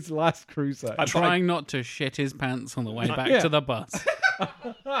 It's his last crusade. I'm trying not to shit his pants on the way back to the bus.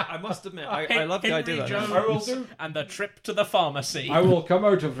 I must admit, I love the idea Henry of that. Jones and the trip to the pharmacy. I will come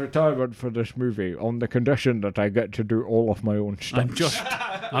out of retirement for this movie on the condition that I get to do all of my own stunts.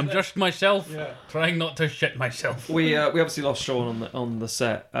 I'm just myself, trying not to shit myself. We obviously lost Sean on the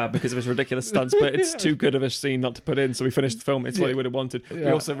set because of his ridiculous stunts, but it's too good of a scene not to put in, so we finished the film. It's what he would have wanted. We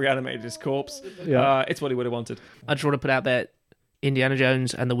also reanimated his corpse. It's what he would have wanted. I just want to put out there Indiana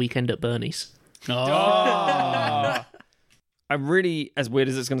Jones and the Weekend at Bernie's. Oh. I really, as weird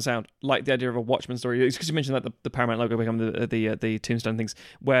as it's going to sound, like the idea of a Watchmen story. It's because you mentioned that the Paramount logo become the Tombstone things,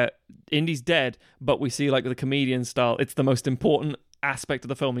 where Indy's dead, but we see like the comedian style. It's the most important aspect of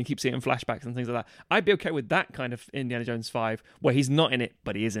the film, and you keep seeing flashbacks and things like that. I'd be okay with that kind of Indiana Jones 5, where he's not in it,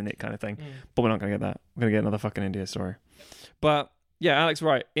 but he is in it kind of thing. But we're not going to get that. We're going to get another fucking India story. But yeah, Alex,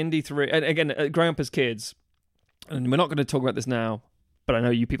 right. Indy 3, and again, growing up as kids, and we're not going to talk about this now, but I know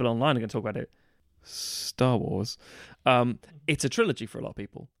you people online are going to talk about it. Star Wars. It's a trilogy for a lot of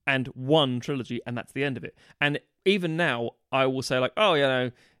people, and one trilogy, and that's the end of it. And even now, I will say like,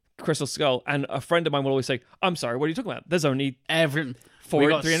 oh, Crystal Skull, and a friend of mine will always say, I'm sorry, what are you talking about? There's only we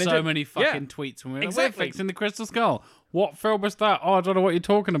got so many fucking tweets when we were exactly. fixing the Crystal Skull. What film was that? Oh, I don't know what you're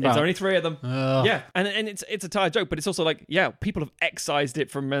talking about. There's only 3 of them. Yeah, and it's a tired joke, but it's also like, people have excised it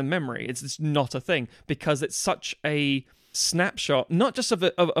from memory. It's not a thing because it's such a snapshot, not just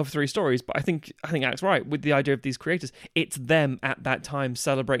of 3 stories, but I think Alex right with the idea of these creators. It's them at that time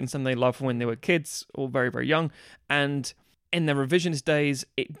celebrating something they loved from when they were kids or very, very young, and in their revisionist days,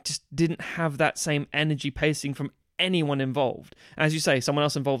 it just didn't have that same energy pacing from anyone involved. As you say, someone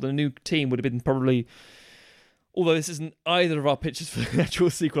else involved in a new team would have been probably, although this isn't either of our pitches for the actual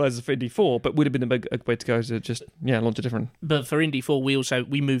sequel as for Indy 4, but would have been a way to go to just, launch a different... But for Indy 4,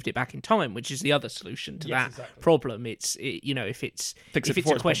 we moved it back in time, which is the other solution to that problem. If it's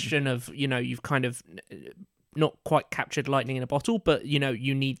a question of, you've kind of not quite captured lightning in a bottle, but, you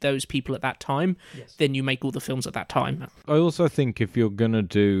need those people at that time, then you make all the films at that time. I also think if you're going to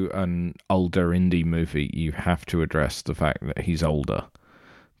do an older Indy movie, you have to address the fact that he's older.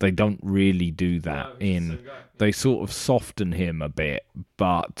 They don't really do that They sort of soften him a bit,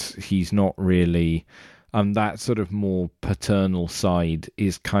 but he's not really... that sort of more paternal side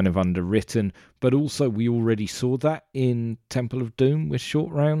is kind of underwritten, but also we already saw that in Temple of Doom with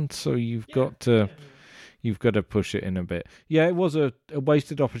Short Round, so you've got to push it in a bit. Yeah, it was a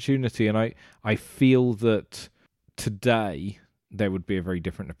wasted opportunity, and I feel that today there would be a very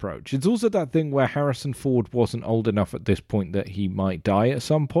different approach. It's also that thing where Harrison Ford wasn't old enough at this point that he might die at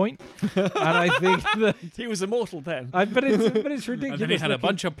some point. And I think that... He was immortal then. But it's ridiculous. And then he had a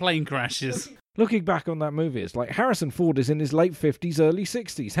bunch of plane crashes. Looking back on that movie, it's like Harrison Ford is in his late 50s, early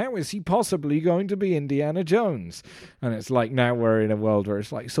 60s. How is he possibly going to be Indiana Jones? And it's like now we're in a world where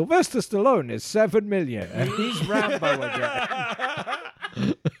it's like Sylvester Stallone is 7 million and he's Rambo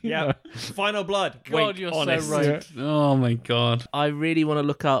again. Yeah, Final Blood. God, you're honest. So right. Yeah. Oh my God. I really want to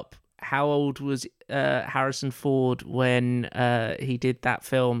look up how old was Harrison Ford when he did that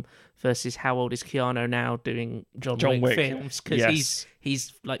film versus how old is Keanu now doing John Wick films, because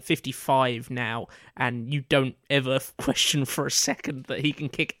he's like 55 now, and you don't ever question for a second that he can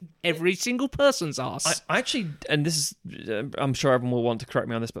kick every single person's ass. I actually, and this is, I'm sure everyone will want to correct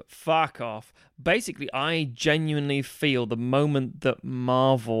me on this, but fuck off. Basically, I genuinely feel the moment that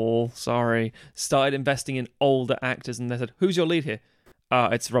Marvel, started investing in older actors and they said, who's your lead here?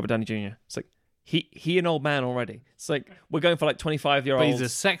 It's Robert Downey Jr. It's like, he an old man already. It's like we're going for like 25-year-olds. But he's a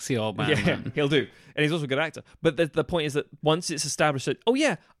sexy old man. Yeah, man. he'll do. And he's also a good actor. But the point is that once it's established that, oh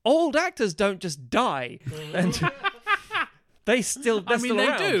yeah, old actors don't just die. And they're still They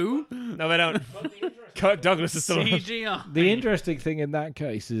around. do. No, they don't. Kirk Douglas is still around. CGI. The interesting thing in that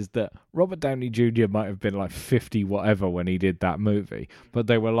case is that Robert Downey Jr. might have been like 50 whatever when he did that movie, but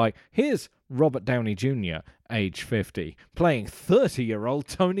they were like, here's Robert Downey Jr., age 50, playing 30-year-old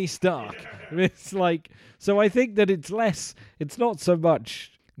Tony Stark. It's like, so I think that it's not so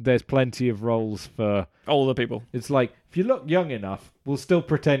much there's plenty of roles for Older people. it's like, if you look young enough, we'll still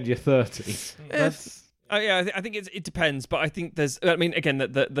pretend you're 30. That's, Yeah, I think it depends, but I think there's. I mean, again,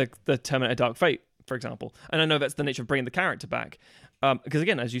 the Terminator Dark Fate, for example, and I know that's the nature of bringing the character back, because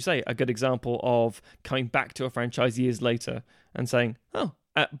again, as you say, a good example of coming back to a franchise years later and saying, "Oh,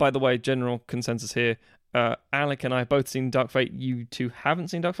 by the way, general consensus here, Alec and I have both seen Dark Fate. You two haven't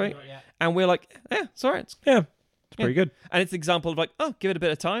seen Dark Fate, and we're like, yeah, it's all right, yeah, it's pretty good. and it's an example of like, oh, give it a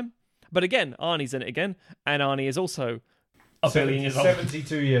bit of time." But again, Arnie's in it again, and Arnie is also a billion years old.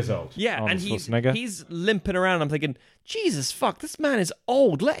 72 years old. Yeah, Arnold and Schwarzenegger. he's limping around. I'm thinking, Jesus fuck, this man is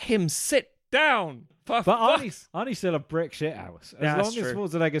old. Let him sit down. For But fuck. Arnie's still a brick shit house. As Yeah, long that's as true.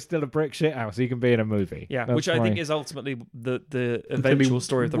 Schwarzenegger's still a brick shit house, he can be in a movie. Yeah, That's which I my- think is ultimately the eventual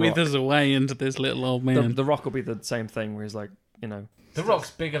story of The Rock. Withers away into this little old man. The Rock will be the same thing, where he's like, The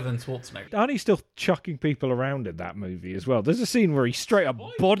Rock's bigger than Schwarzenegger. Arnie's still chucking people around in that movie as well. There's a scene where he straight up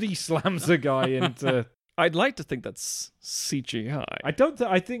body slams a guy into. I'd like to think that's CGI. I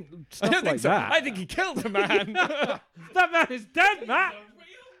think stuff I don't like think so. that. I think he killed a man. That man is dead, Matt.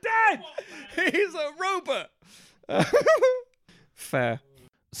 Dead. He's a robot. Fair.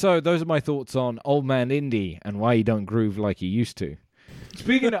 So those are my thoughts on Old Man Indy and why he don't groove like he used to.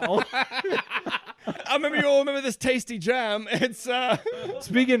 Speaking of old, I remember you all remember this tasty jam. It's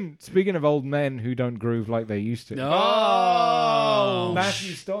speaking of old men who don't groove like they used to. Oh,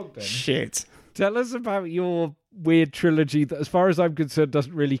 Matthew Stockton. shit. Tell us about your weird trilogy that, as far as I'm concerned,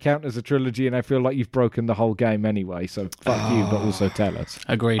 doesn't really count as a trilogy, and I feel like you've broken the whole game anyway, so fuck you, but also tell us.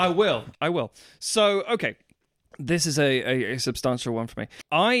 agreed. I will. So, okay. This is a substantial one for me.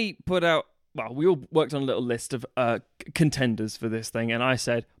 I put out, well, we all worked on a little list of contenders for this thing, and I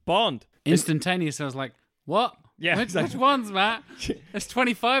said, Bond. Instantaneous. I was like, what? Yeah, Which exactly. ones, Matt? There's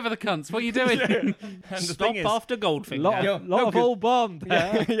 25 of the cunts. What are you doing? And the Stop thing is, after Goldfinger. Lot of old Bond.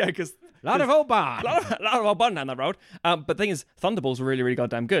 yeah, because Lot of old Bond. a lot of our Bond down that road. But the thing is, Thunderbolts were really, really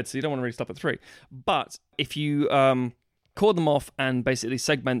goddamn good, so you don't want to really stop at 3. But if you cord them off and basically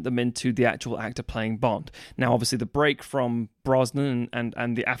segment them into the actual actor playing Bond. Now, obviously, the break from Brosnan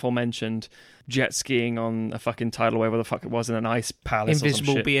and the aforementioned jet skiing on a fucking tidal wave, where the fuck it was, in an ice palace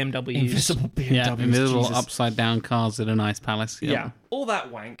Invisible or some shit. BMWs. Invisible BMWs. Yeah, invisible Jesus. upside down cars in a nice palace. Yeah, all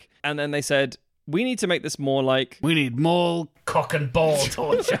that wank. And then they said, we need to make this more like... We need more cock and ball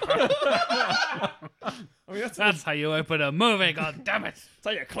torture. That's how you open a movie, god damn it. That's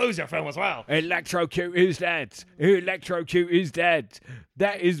how you close your film as well. Electrocute is dead. Electrocute is dead.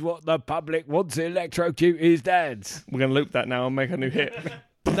 That is what the public wants. Electrocute is dead. We're going to loop that now and make a new hit.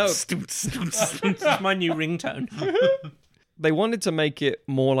 No, It's my new ringtone. they wanted to make it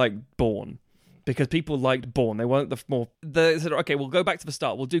more like Bourne. Because people liked Bourne. They wanted they said, okay, we'll go back to the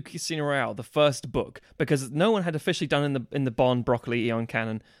start. We'll do Casino Royale, the first book, because no one had officially done in the Bond Broccoli Eon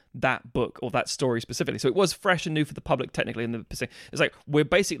canon that book or that story specifically. So it was fresh and new for the public technically. It's like we're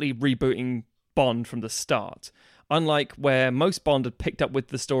basically rebooting Bond from the start. Unlike where most Bond had picked up with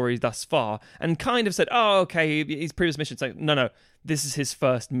the story thus far and kind of said, oh, okay, his previous mission. Like, no, this is his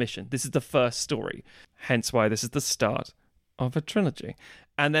first mission. This is the first story. Hence why this is the start of a trilogy.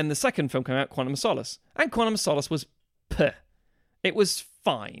 And then the second film came out, Quantum of Solace. And Quantum of Solace was it was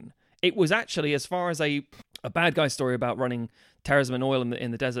fine. It was actually, as far as a bad guy story about running terrorism and oil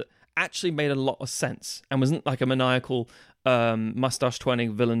in the desert, actually made a lot of sense and wasn't like a maniacal mustache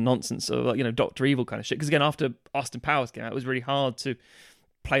twirling villain nonsense or like, Dr. Evil kind of shit. Because again, after Austin Powers came out, it was really hard to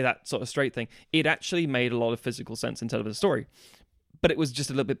play that sort of straight thing. It actually made a lot of physical sense in terms of the story. But it was just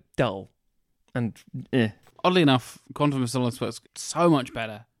a little bit dull. And Oddly enough, Quantum of Solace works so much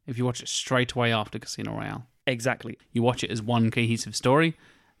better if you watch it straight away after Casino Royale. exactly. You watch it as one cohesive story.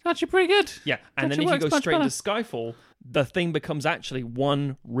 It's actually pretty good. Yeah, and then Actually if you works go much straight into better. Skyfall, the thing becomes actually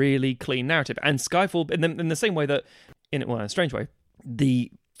one really clean narrative. And Skyfall, in the same way that, in a strange way,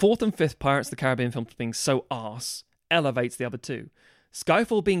 the fourth and fifth Pirates of the Caribbean films being so arse elevates the other two.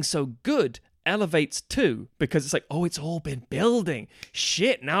 Skyfall being so good elevates 2 because it's like, oh, it's all been building.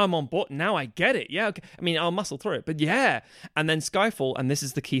 Shit, now I'm on board. Now I get it. Yeah, okay. I mean, I'll muscle through it, but yeah. And then Skyfall, and this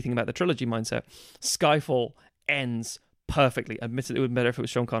is the key thing about the trilogy mindset, Skyfall ends perfectly. Admitted it would be better if it was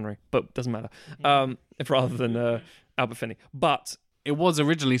Sean Connery, but it doesn't matter. If rather than Albert Finney. But It was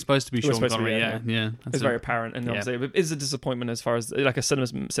originally supposed to be Sean supposed to be, Connery, yeah. yeah. it's very apparent, and obviously it is a disappointment as far as like a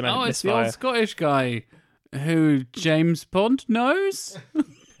cinematic Oh, it's the misfire. old Scottish guy who James Bond knows.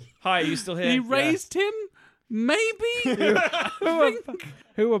 Hi, are you still here? He Yeah. raised him? Maybe?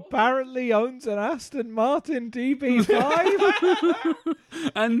 Who apparently owns an Aston Martin DB5.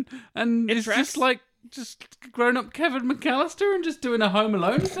 and it's Interest? just like grown up Kevin McAllister and just doing a Home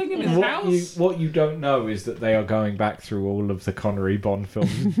Alone thing in his house. What you don't know is that they are going back through all of the Connery Bond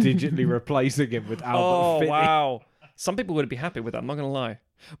films and digitally replacing him with Albert Finney. Wow. Some people would be happy with that, I'm not going to lie.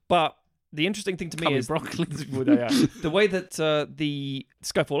 But the interesting thing to me Cubby is broccoli. Well, yeah. The way that the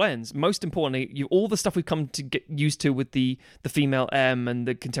Skyfall ends, most importantly, all the stuff we've come to get used to with the female M and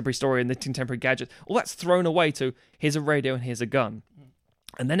the contemporary story and the contemporary gadgets, all that's thrown away to here's a radio and here's a gun.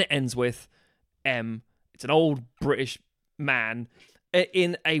 And then it ends with M, it's an old British man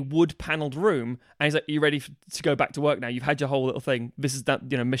in a wood-panelled room, and he's like, "Are you ready to go back to work now? You've had your whole little thing. This is that,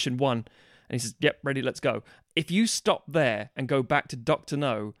 mission 1." And he says, "Yep, ready, let's go." If you stop there and go back to Dr.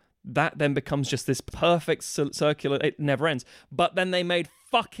 No, that then becomes just this perfect circular, it never ends. But then they made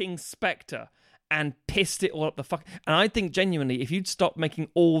fucking Spectre and pissed it all up the fuck. And I think genuinely, if you'd stopped making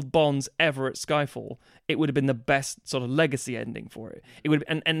all Bonds ever at Skyfall, it would have been the best sort of legacy ending for it. It would,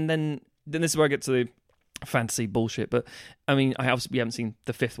 and then this is where I get to the fantasy bullshit. But I mean, we haven't seen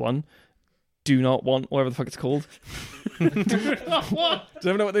the 5th one. Do Not Want, whatever the fuck it's called. What? Do you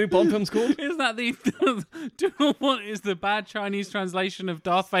ever know what the new Bond film's called? Isn't that the Do Not Want is the bad Chinese translation of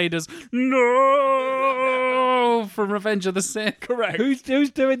Darth Vader's No from Revenge of the Sith? Correct. Who's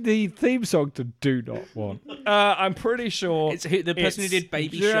doing the theme song to Do Not Want? I'm pretty sure It's the person who it's did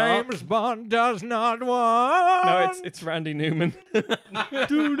Baby Shark. James Bond does not want. No, it's Randy Newman.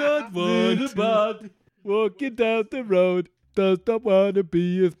 Do not want. Bond walking down the road. Does not want to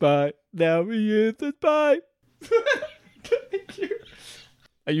be a spy. Now he is a spy. Thank you.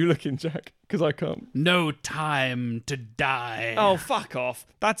 Are you looking, Jack? Because I can't. No time to die. Oh, fuck off.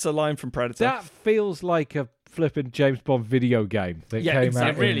 That's a line from Predator. That feels like a flipping James Bond video game that Yeah, came exactly.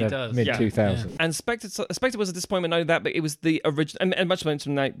 out It really in does. the mid-2000s. And Spectre was a disappointment, not only that, but it was the original, and much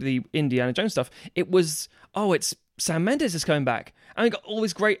like the Indiana Jones stuff, it was, it's Sam Mendes is coming back. And we got all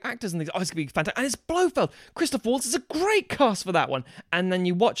these great actors and things. Oh, it's going to be fantastic. And it's Blofeld. Christoph Waltz is a great cast for that one. And then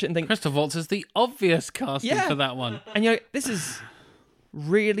you watch it and think, Christoph Waltz is the obvious casting Yeah. for that one. and this is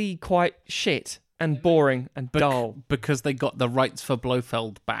really quite shit and boring and dull. Because they got the rights for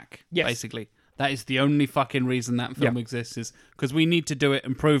Blofeld back, Yes. basically. That is the only fucking reason that film Yeah. exists, is because we need to do it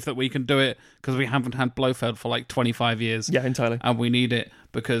and prove that we can do it, because we haven't had Blofeld for like 25 years. Yeah, entirely. And we need it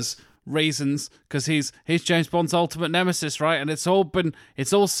because reasons, because he's James Bond's ultimate nemesis, right? And it's all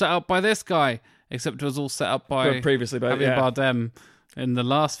set up by this guy, except it was all set up by But previously, but Javier Bardem in the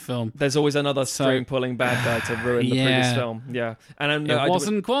last film. There's always another string-pulling bad guy to ruin the previous Yeah. film. Yeah. And It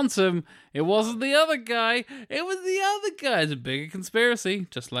wasn't Quantum. It wasn't the other guy. It was the other guy. It's a bigger conspiracy.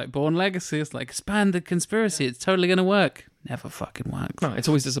 Just like Bourne Legacy. It's like expanded conspiracy. It's totally going to work. Never fucking works. No, it's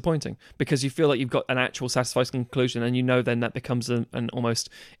always disappointing because you feel like you've got an actual satisfying conclusion, and then that becomes an almost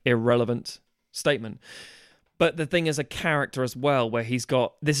irrelevant statement. But the thing is a character as well, where he's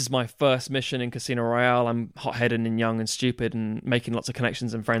got, this is my first mission in Casino Royale. I'm hot-headed and young and stupid and making lots of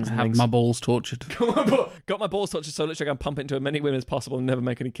connections and friends and Have things. my balls tortured. Got my balls touched so literally I can pump it into as many women as possible and never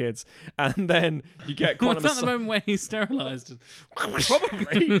make any kids. And then you get Quantum Was that the moment where he sterilised?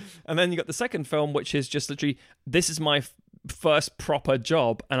 Probably. And then you got the second film, which is just literally, this is my first proper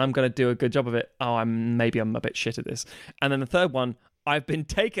job and I'm going to do a good job of it. Oh, I'm a bit shit at this. And then the third one, I've been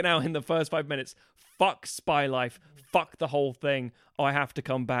taken out in the first 5 minutes. Fuck Spy Life. Fuck the whole thing. Oh, I have to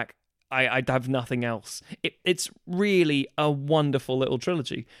come back. I have nothing else. It's really a wonderful little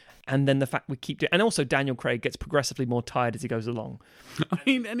trilogy. And then the fact we keep doing... And also Daniel Craig gets progressively more tired as he goes along. I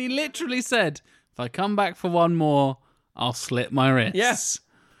mean, and he literally said, if I come back for one more, I'll slit my wrists. Yes.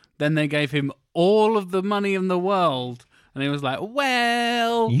 Then they gave him all of the money in the world. And he was like,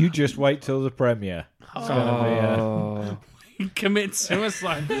 well... You just wait till the premiere. It's gonna He commits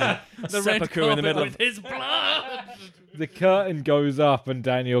suicide. The red Seppuku in the carpet middle with of- his blood. be the curtain goes up and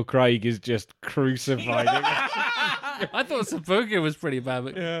Daniel Craig is just crucified. I thought Seppuku was pretty bad,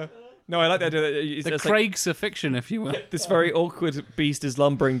 but Yeah. No, I like the idea that it's the like Craig's a fiction, if you will. this very awkward beast is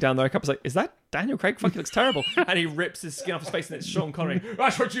lumbering down the cup. It's like, is that Daniel Craig? Fucking looks terrible. And he rips his skin off his face and it's Sean Connery.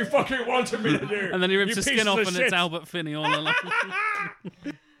 That's what you fucking wanted me to do. And then he rips you his piece skin off of and shit. it's Albert Finney all along.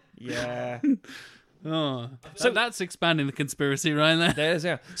 Yeah. Oh. So that's expanding the conspiracy right there. There's,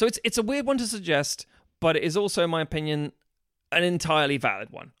 yeah. So it's a weird one to suggest, but it is also, in my opinion, an entirely valid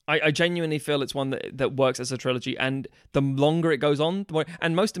one. I genuinely feel it's one that works as a trilogy, and the longer it goes on, the more,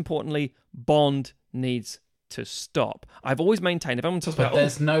 and most importantly, Bond needs to stop. I've always maintained, if everyone talks about,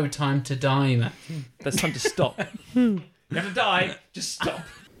 There's no time to die, Matthew. there's time to stop. You have to die, just stop.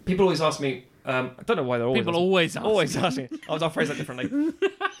 People always ask me, I don't know why they're always People always ask. always ask me. I'll phrase that differently.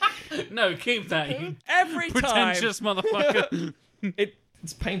 No, keep that, you Every time. pretentious motherfucker.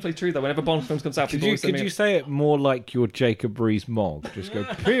 It's painfully true, though. Whenever Bond films comes out, people always Could say you say it more like your Jacob Rees-Mogg? Just go,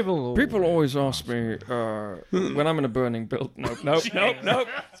 people always ask me when I'm in a burning building. Nope.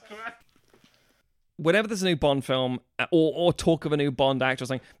 Whenever there's a new Bond film or talk of a new Bond actor or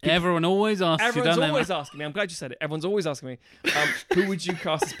something, Everyone always asks you, everyone's don't always they? asking me. I'm glad you said it. Everyone's always asking me, who would you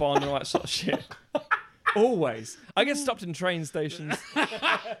cast as Bond and all that sort of shit. Always. I get stopped in train stations. And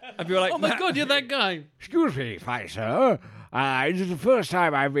people are like, Oh my god, you're that guy. Excuse me, fine sir. This is the first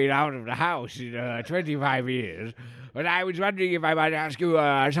time I've been out of the house in 25 years. But I was wondering if I might ask you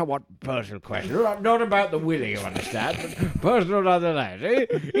a somewhat personal question. Not about the willy, you understand, but personal nonetheless.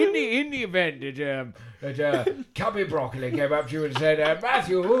 In the event that Cubby Broccoli came up to you and said,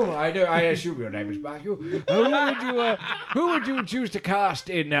 Matthew, I assume your name is Matthew, who would you choose to cast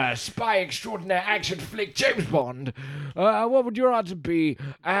in spy extraordinaire action flick James Bond? What would your answer be?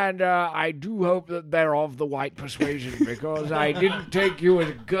 And I do hope that they're of the white persuasion, because I didn't take you as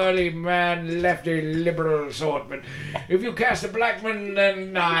a girly man, lefty liberal sort, but if you cast a black man,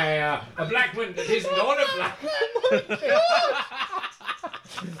 then a black man that isn't on a black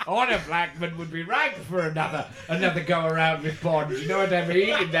on a black man would be right for another go around with Bond. You know what I mean?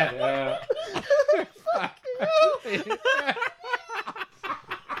 In that,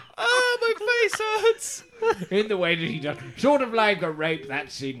 oh, my face hurts. in the way that he does, sort of like a rape.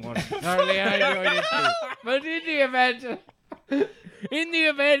 That scene was totally enjoyed it too. But in the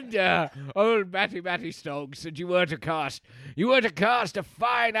event, old Matty Stokes, that you were to cast a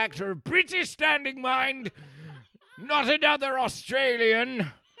fine actor of British standing mind, not another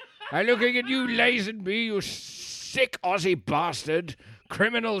Australian. I'm looking at you, Lazenby, you sick Aussie bastard.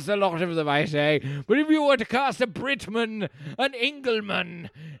 Criminals, the lot of them, I say. But if you were to cast a Britman, an Engelman,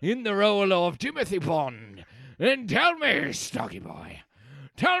 in the role of Timothy Bond, then tell me, Stoggy boy,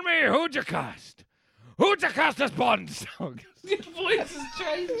 tell me who'd you cast? Who'd you cast as Bond, Stog? Your voice has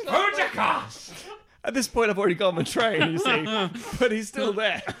changed. Who'd you cast? At this point, I've already got on the train, you see. But he's still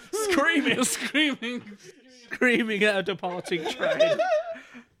there, screaming. Screaming at a departing train.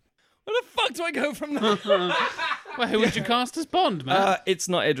 Where the fuck do I go from there? Well, who would you cast as Bond, man? It's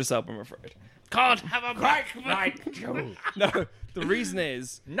not Idris Elba, I'm afraid. Can't have a black man. Nigel. No, the reason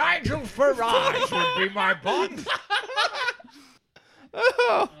is... Nigel Farage would be my Bond.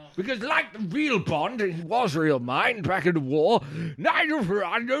 Because like the real Bond, he was real mine back in the war, Nigel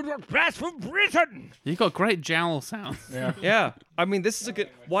Farage knows what's best for Britain. You've got great jowl sounds. Yeah, I mean, this is a good...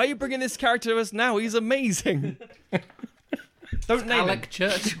 Why are you bringing this character to us now? He's amazing. Don't name Alec him.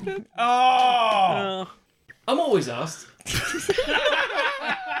 Churchill. Oh! I'm always asked.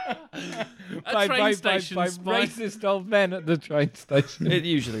 A train station by spy. racist old men at the train station. It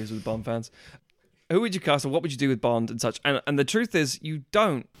usually is with Bond fans. Who would you cast, or what would you do with Bond and such? And the truth is, you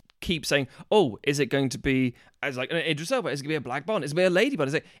don't keep saying, oh, is it going to be as like an Idris Elba? Is it going to be a black Bond? Is it going to be a lady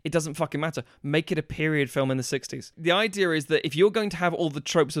Bond? It doesn't fucking matter. Make it a period film in the 60s. The idea is that if you're going to have all the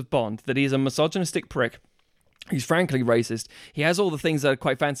tropes of Bond, that he is a misogynistic prick, he's frankly racist, he has all the things that are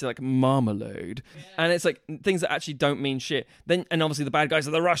quite fancy, like marmalade, and it's like things that actually don't mean shit. Then, and obviously the bad guys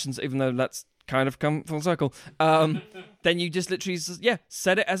are the Russians, even though that's kind of come full circle. Then you just literally,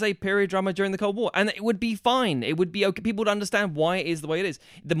 set it as a period drama during the Cold War, and it would be fine. It would be okay. People would understand why it is the way it is.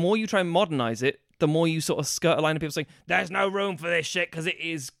 The more you try and modernize it, the more you sort of skirt a line of people saying, there's no room for this shit, because it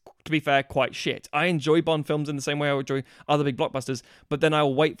is, to be fair, quite shit. I enjoy Bond films in the same way I enjoy other big blockbusters, but then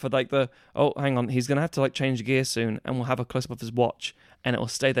I'll wait for oh, hang on, he's going to have to change gear soon, and we'll have a close-up of his watch, and it will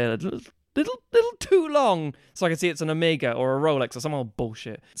stay there a little too long, so I can see it's an Omega or a Rolex or some old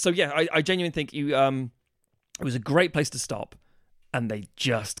bullshit. So yeah, I genuinely think it was a great place to stop, and they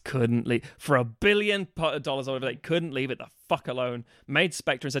just couldn't leave. For $1 billion or whatever, they couldn't leave it the fuck alone. Made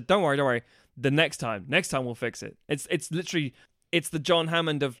Spectre and said, don't worry, the next time we'll fix it. It's literally, it's the John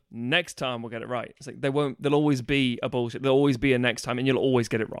Hammond of next time we'll get it right. It's like there'll always be a bullshit, there'll always be a next time, and you'll always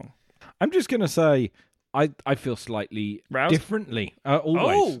get it wrong. I'm just going to say, I feel slightly Roused? differently.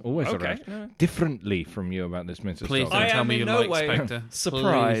 Always okay. aroused. Differently from you about this, Mr. Please Stockton. don't I tell am me in you no like way Spectre.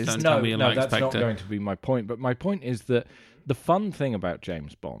 surprised. Please don't tell me you like that's Spectre. not going to be my point. But my point is that the fun thing about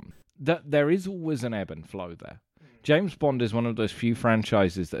James Bond, that there is always an ebb and flow there. James Bond is one of those few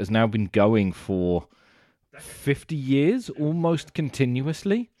franchises that has now been going for 50 years, almost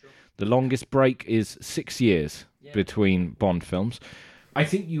continuously. The longest break is 6 years between Bond films. I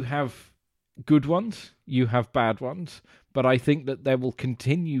think you have good ones, you have bad ones, but I think that there will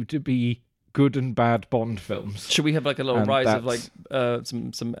continue to be good and bad Bond films. Should we have like a little And rise of that's-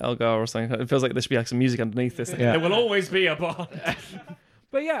 like some Elgar or something? It feels like there should be like some music underneath this. Yeah. There will always be a Bond.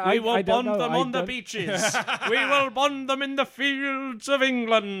 But yeah, We I will don't bond know. them I on the don't- beaches. We will bond them in the fields of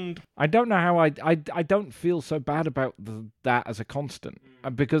England. I don't know how I don't feel so bad about that as a constant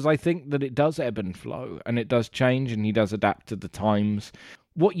because I think that it does ebb and flow and it does change and he does adapt to the times.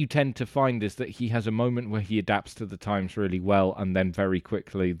 What you tend to find is that he has a moment where he adapts to the times really well and then very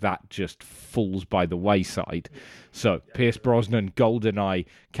quickly that just falls by the wayside. So Pierce Brosnan, GoldenEye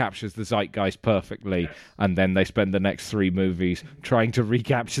captures the zeitgeist perfectly and then they spend the next 3 movies trying to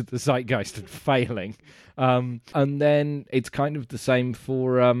recapture the zeitgeist and failing. And then it's kind of the same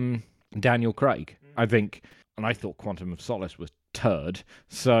for Daniel Craig, I think. And I thought Quantum of Solace was turd.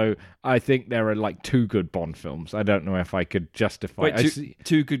 So I think there are like 2 good Bond films. I don't know if I could justify. Wait,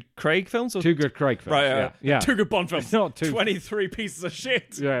 two good Craig films or 2 good Craig films. right? Yeah. Two good Bond films. It's not 2. 23 pieces of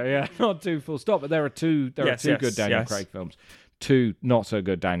shit. Yeah. Not 2 full stop. But there are 2. There Yes, are 2 yes, good Daniel yes. Craig films. 2 not so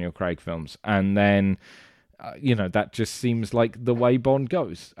good Daniel Craig films, and then. That just seems like the way Bond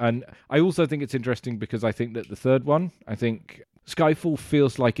goes. And I also think it's interesting because I think that the third one, I think Skyfall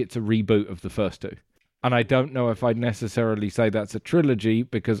feels like it's a reboot of the first 2. And I don't know if I'd necessarily say that's a trilogy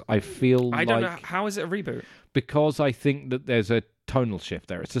because I feel I like... don't know. How is it a reboot? Because I think that there's a tonal shift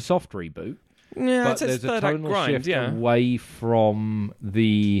there. It's a soft reboot, Yeah, but it's there's a third act tonal grind. shift Yeah. away from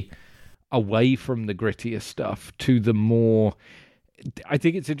the grittier stuff to the more... I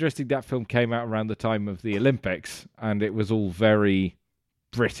think it's interesting that film came out around the time of the Olympics, and it was all very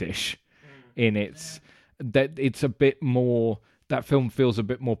British in its that it's a bit more. That film feels a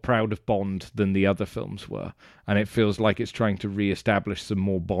bit more proud of Bond than the other films were, and it feels like it's trying to re-establish some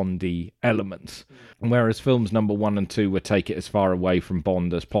more Bondy elements. Whereas films number 1 and 2 would take it as far away from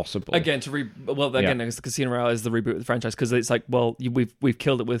Bond as possible. Again, because Casino Royale is the reboot of the franchise because it's like, well, we've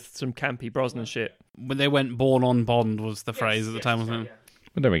killed it with some campy Brosnan shit. When they went born on Bond was the phrase at the time, wasn't it?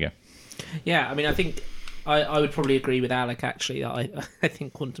 But there we go. Yeah, I mean, I think I would probably agree with Alec, actually. That I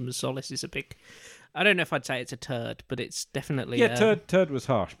think Quantum of Solace is a big... I don't know if I'd say it's a turd, but it's definitely... Yeah, turd was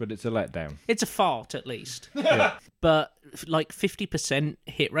harsh, but it's a letdown. It's a fart, at least. Yeah. But like 50%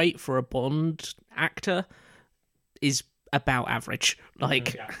 hit rate for a Bond actor is about average.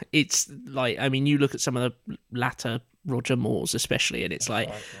 Like, it's like, I mean, you look at some of the latter Roger Moores especially, and it's like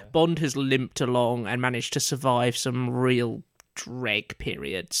Bond has limped along and managed to survive some real dreg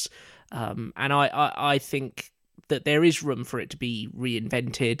periods. And I think that there is room for it to be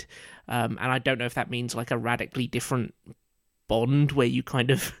reinvented. And I don't know if that means like a radically different Bond where you kind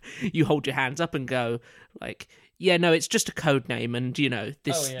of you hold your hands up and go like, yeah, no, it's just a code name, and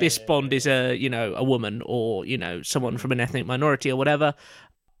this Bond is a woman or someone from an ethnic minority or whatever.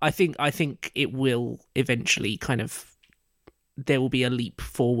 I think it will eventually kind of, there will be a leap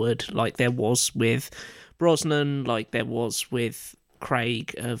forward like there was with Brosnan, like there was with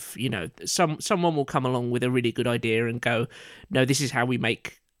Craig, of someone will come along with a really good idea and go, no, this is how we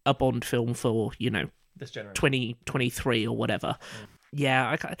make a Bond film for This generation. 2023 or whatever.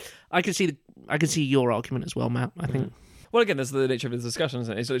 Yeah, I can see your argument as well, Matt. I think. Well, again, that's the nature of the discussion,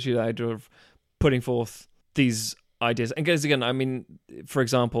 isn't it? It's literally the idea of putting forth these ideas. And because, again, I mean, for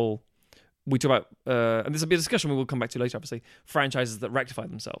example, we talk about, and this will be a discussion we will come back to later, obviously, franchises that rectify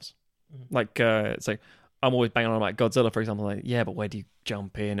themselves. Like, it's like, I'm always banging on about Godzilla, for example. Like, yeah, but where do you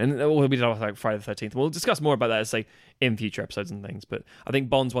jump in? And we'll be done with like Friday the 13th. We'll discuss more about that, say, in future episodes and things. But I think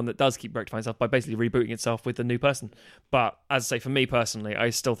Bond's one that does keep rectifying itself by basically rebooting itself with a new person. But as I say, for me personally,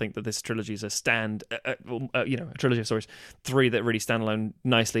 I still think that this trilogy is a a trilogy of stories, 3 that really stand alone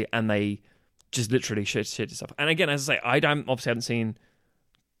nicely, and they just literally shit itself. And again, as I say, I haven't seen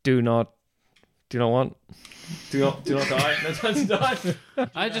Do Not Want. Do not die. No time to die.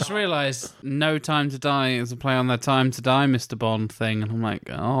 I just realised No Time to Die is a play on the Time to Die Mr. Bond thing, and I'm like,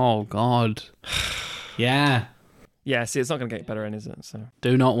 oh god. Yeah. Yeah, see, it's not going to get better, is it? So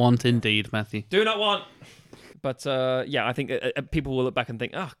Do not want indeed, Matthew. Do not want. But yeah, I think people will look back and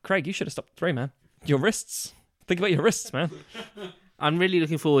think, Craig, you should have stopped 3, man. Your wrists. Think about your wrists, man. I'm really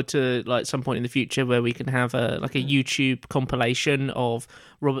looking forward to like some point in the future where we can have a YouTube compilation of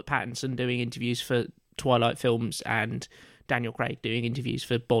Robert Pattinson doing interviews for Twilight films and Daniel Craig doing interviews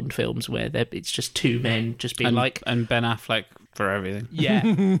for Bond films, where it's just 2 men just being and Ben Affleck for everything. yeah,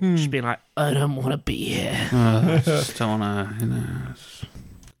 just being like, I don't want to be here. I just don't want to,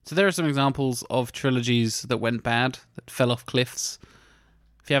 So there are some examples of trilogies that went bad, that fell off cliffs.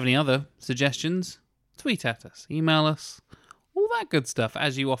 If you have any other suggestions, tweet at us, email us, all that good stuff,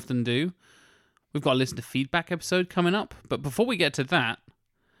 as you often do. We've got a listener feedback episode coming up, but before we get to that,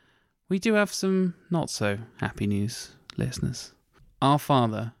 we do have some not so happy news, listeners. Our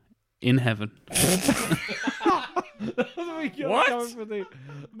Father in heaven. What?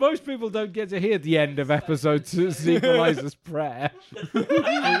 Most people don't get to hear the end of episodes of Sequelizer's prayer.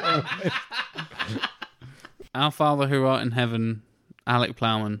 Our Father who art in heaven, Alec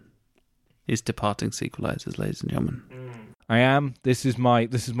Plowman, is departing Sequelizers, ladies and gentlemen. I am. This is my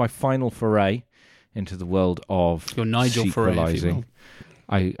final foray into the world of Your Nigel foray, if you will.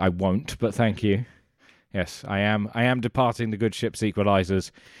 I won't, but thank you. Yes, I am departing the good ship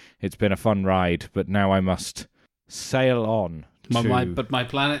Sequelizers. It's been a fun ride, but now I must sail on. But my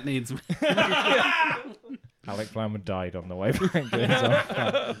planet needs me. Alec Plowman died on the way back.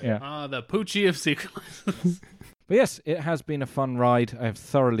 Yeah. The Poochie of Sequelizers. But yes, it has been a fun ride. I have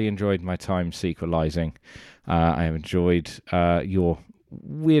thoroughly enjoyed my time sequelizing. I have enjoyed your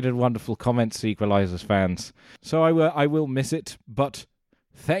weird and wonderful comments, Sequelizers fans. So I will miss it, but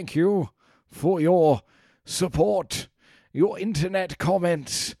thank you for your support, your internet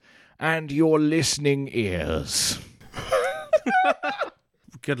comments, and your listening ears.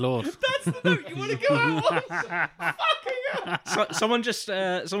 Good Lord. That's the note you want to go out on. Fucking Someone just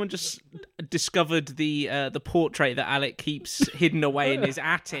discovered the portrait that Alec keeps hidden away in his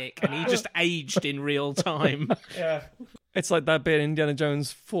attic, and he just aged in real time. Yeah. It's like that bit in Indiana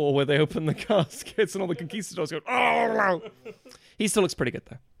Jones 4 where they open the caskets and all the conquistadors go, oh! He still looks pretty good,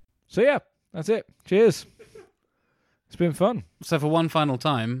 though. So yeah, that's it. Cheers. It's been fun. So for one final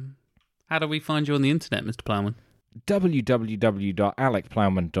time, how do we find you on the internet, Mr. Plowman?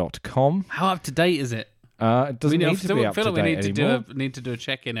 www.alecplowman.com. How up to date is it? It doesn't need to be up to date anymore. We need to do a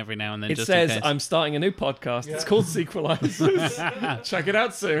check-in every now and then. It just says, in case. I'm starting a new podcast. It's called Sequelizers. Check it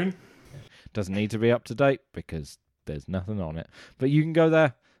out soon. Doesn't need to be up to date because there's nothing on it. But you can go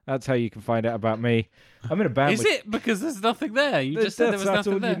there. That's how you can find out about me. I'm in a band. Is it? Because there's nothing there. You just said there was that's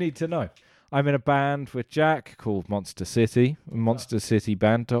nothing all there. you need to know. I'm in a band with Jack called Monster City.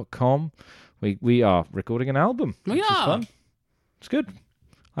 MonsterCityBand.com. We are recording an album. We which is are. fun. It's good.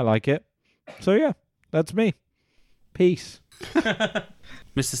 I like it. So yeah, that's me. Peace. Mr.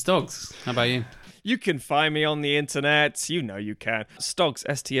 Stoggs, how about you? You can find me on the internet. You know you can. Stogz,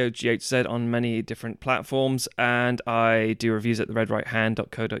 STOGHZ, on many different platforms. And I do reviews at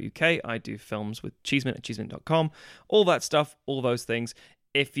theredrighthand.co.uk. I do films with Cheeseman at cheeseman.com. All that stuff, all those things.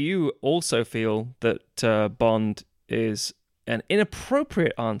 If you also feel that Bond is an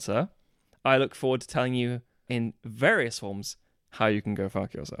inappropriate answer, I look forward to telling you in various forms how you can go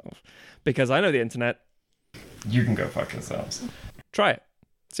fuck yourself. Because I know the internet. You can go fuck yourselves. Try it.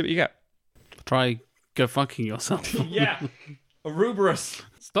 See what you get. Try go fucking yourself. Yeah. Ouroboros.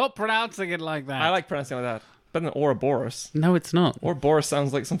 Stop pronouncing it like that. I like pronouncing it like that. Better than Ouroboros. No, it's not. Ouroboros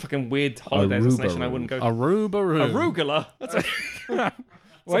sounds like some fucking weird holiday Aruba. destination I wouldn't go to. Aruba. Arugula. That's a...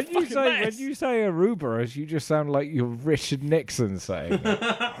 When you mess. say Ouroboros, you just sound like you're Richard Nixon saying it.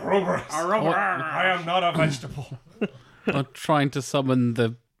 I am not a vegetable. I'm trying to summon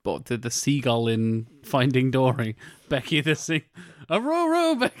the seagull in Finding Dory. Becky the sea.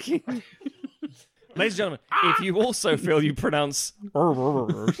 Aurora, Becky. Ladies and gentlemen, if you also feel you pronounce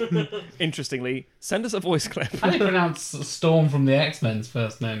interestingly, send us a voice clip. How do you pronounce Storm from the X-Men's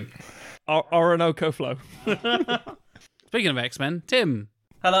first name? Orinoco Flow. Speaking of X-Men, Tim.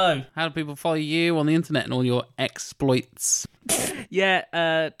 Hello. How do people follow you on the internet and all your exploits?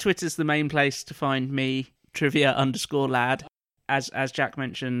 Yeah, Twitter's the main place to find me, trivia_lad. As Jack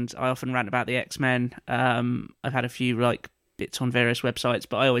mentioned, I often rant about the X-Men. I've had a few bits on various websites,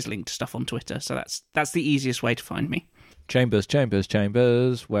 but I always link to stuff on Twitter, so that's the easiest way to find me. Chambers.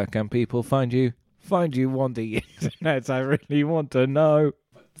 Where can people find you? Find you on the internet. I really want to know.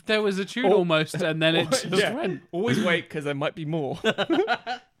 There was a tune almost, and then it just went. Always wait, because there might be more.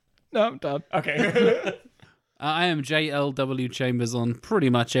 No, I'm done. Okay. I am JLW Chambers on pretty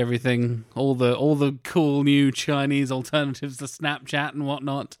much everything. All the cool new Chinese alternatives to Snapchat and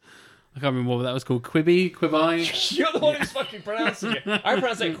whatnot. I can't remember what that was called. Quibi? You're the one who's fucking pronouncing it. I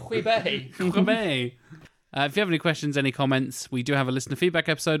pronounce it Quibe. Quibi. If you have any questions, any comments, we do have a listener feedback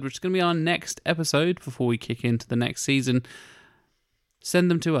episode, which is going to be our next episode before we kick into the next season.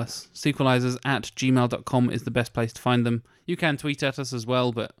 Send them to us. Sequelizers@gmail.com is the best place to find them. You can tweet at us as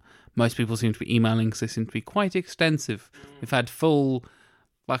well, but most people seem to be emailing because they seem to be quite extensive. We've had full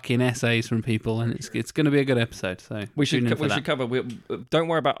fucking essays from people, and it's going to be a good episode. So We should tune in for that. cover. Don't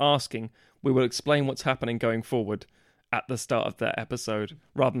worry about asking. We will explain what's happening going forward at the start of that episode,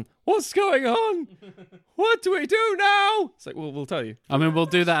 rather than what's going on. What do we do now? It's like we'll tell you. I mean, we'll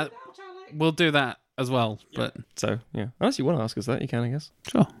do that. We'll do that as well. But So yeah, unless you want to ask us that, you can, I guess.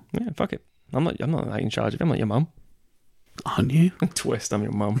 sure. Yeah, fuck it. I'm not in charge of it. I'm not your mum. Aren't you? Twist, I'm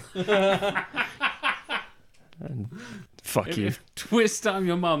your mum. And fuck you. If twist, I'm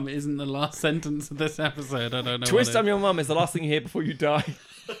your mum isn't the last sentence of this episode, I don't know. Twist, what I'm your mum is the last thing you hear before you die.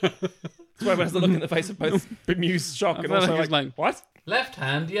 That's why when there's the look in the face of both bemused shock and feel also like it's like- what? Left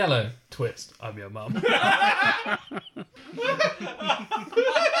hand, yellow. Twist, I'm your mum.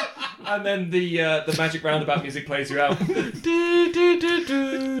 And then the magic roundabout music plays you out.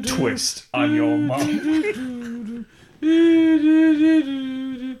 Twist, I'm your mum.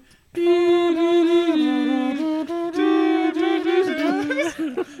 I'm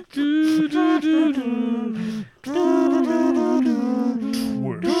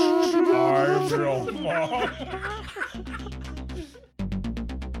your mom.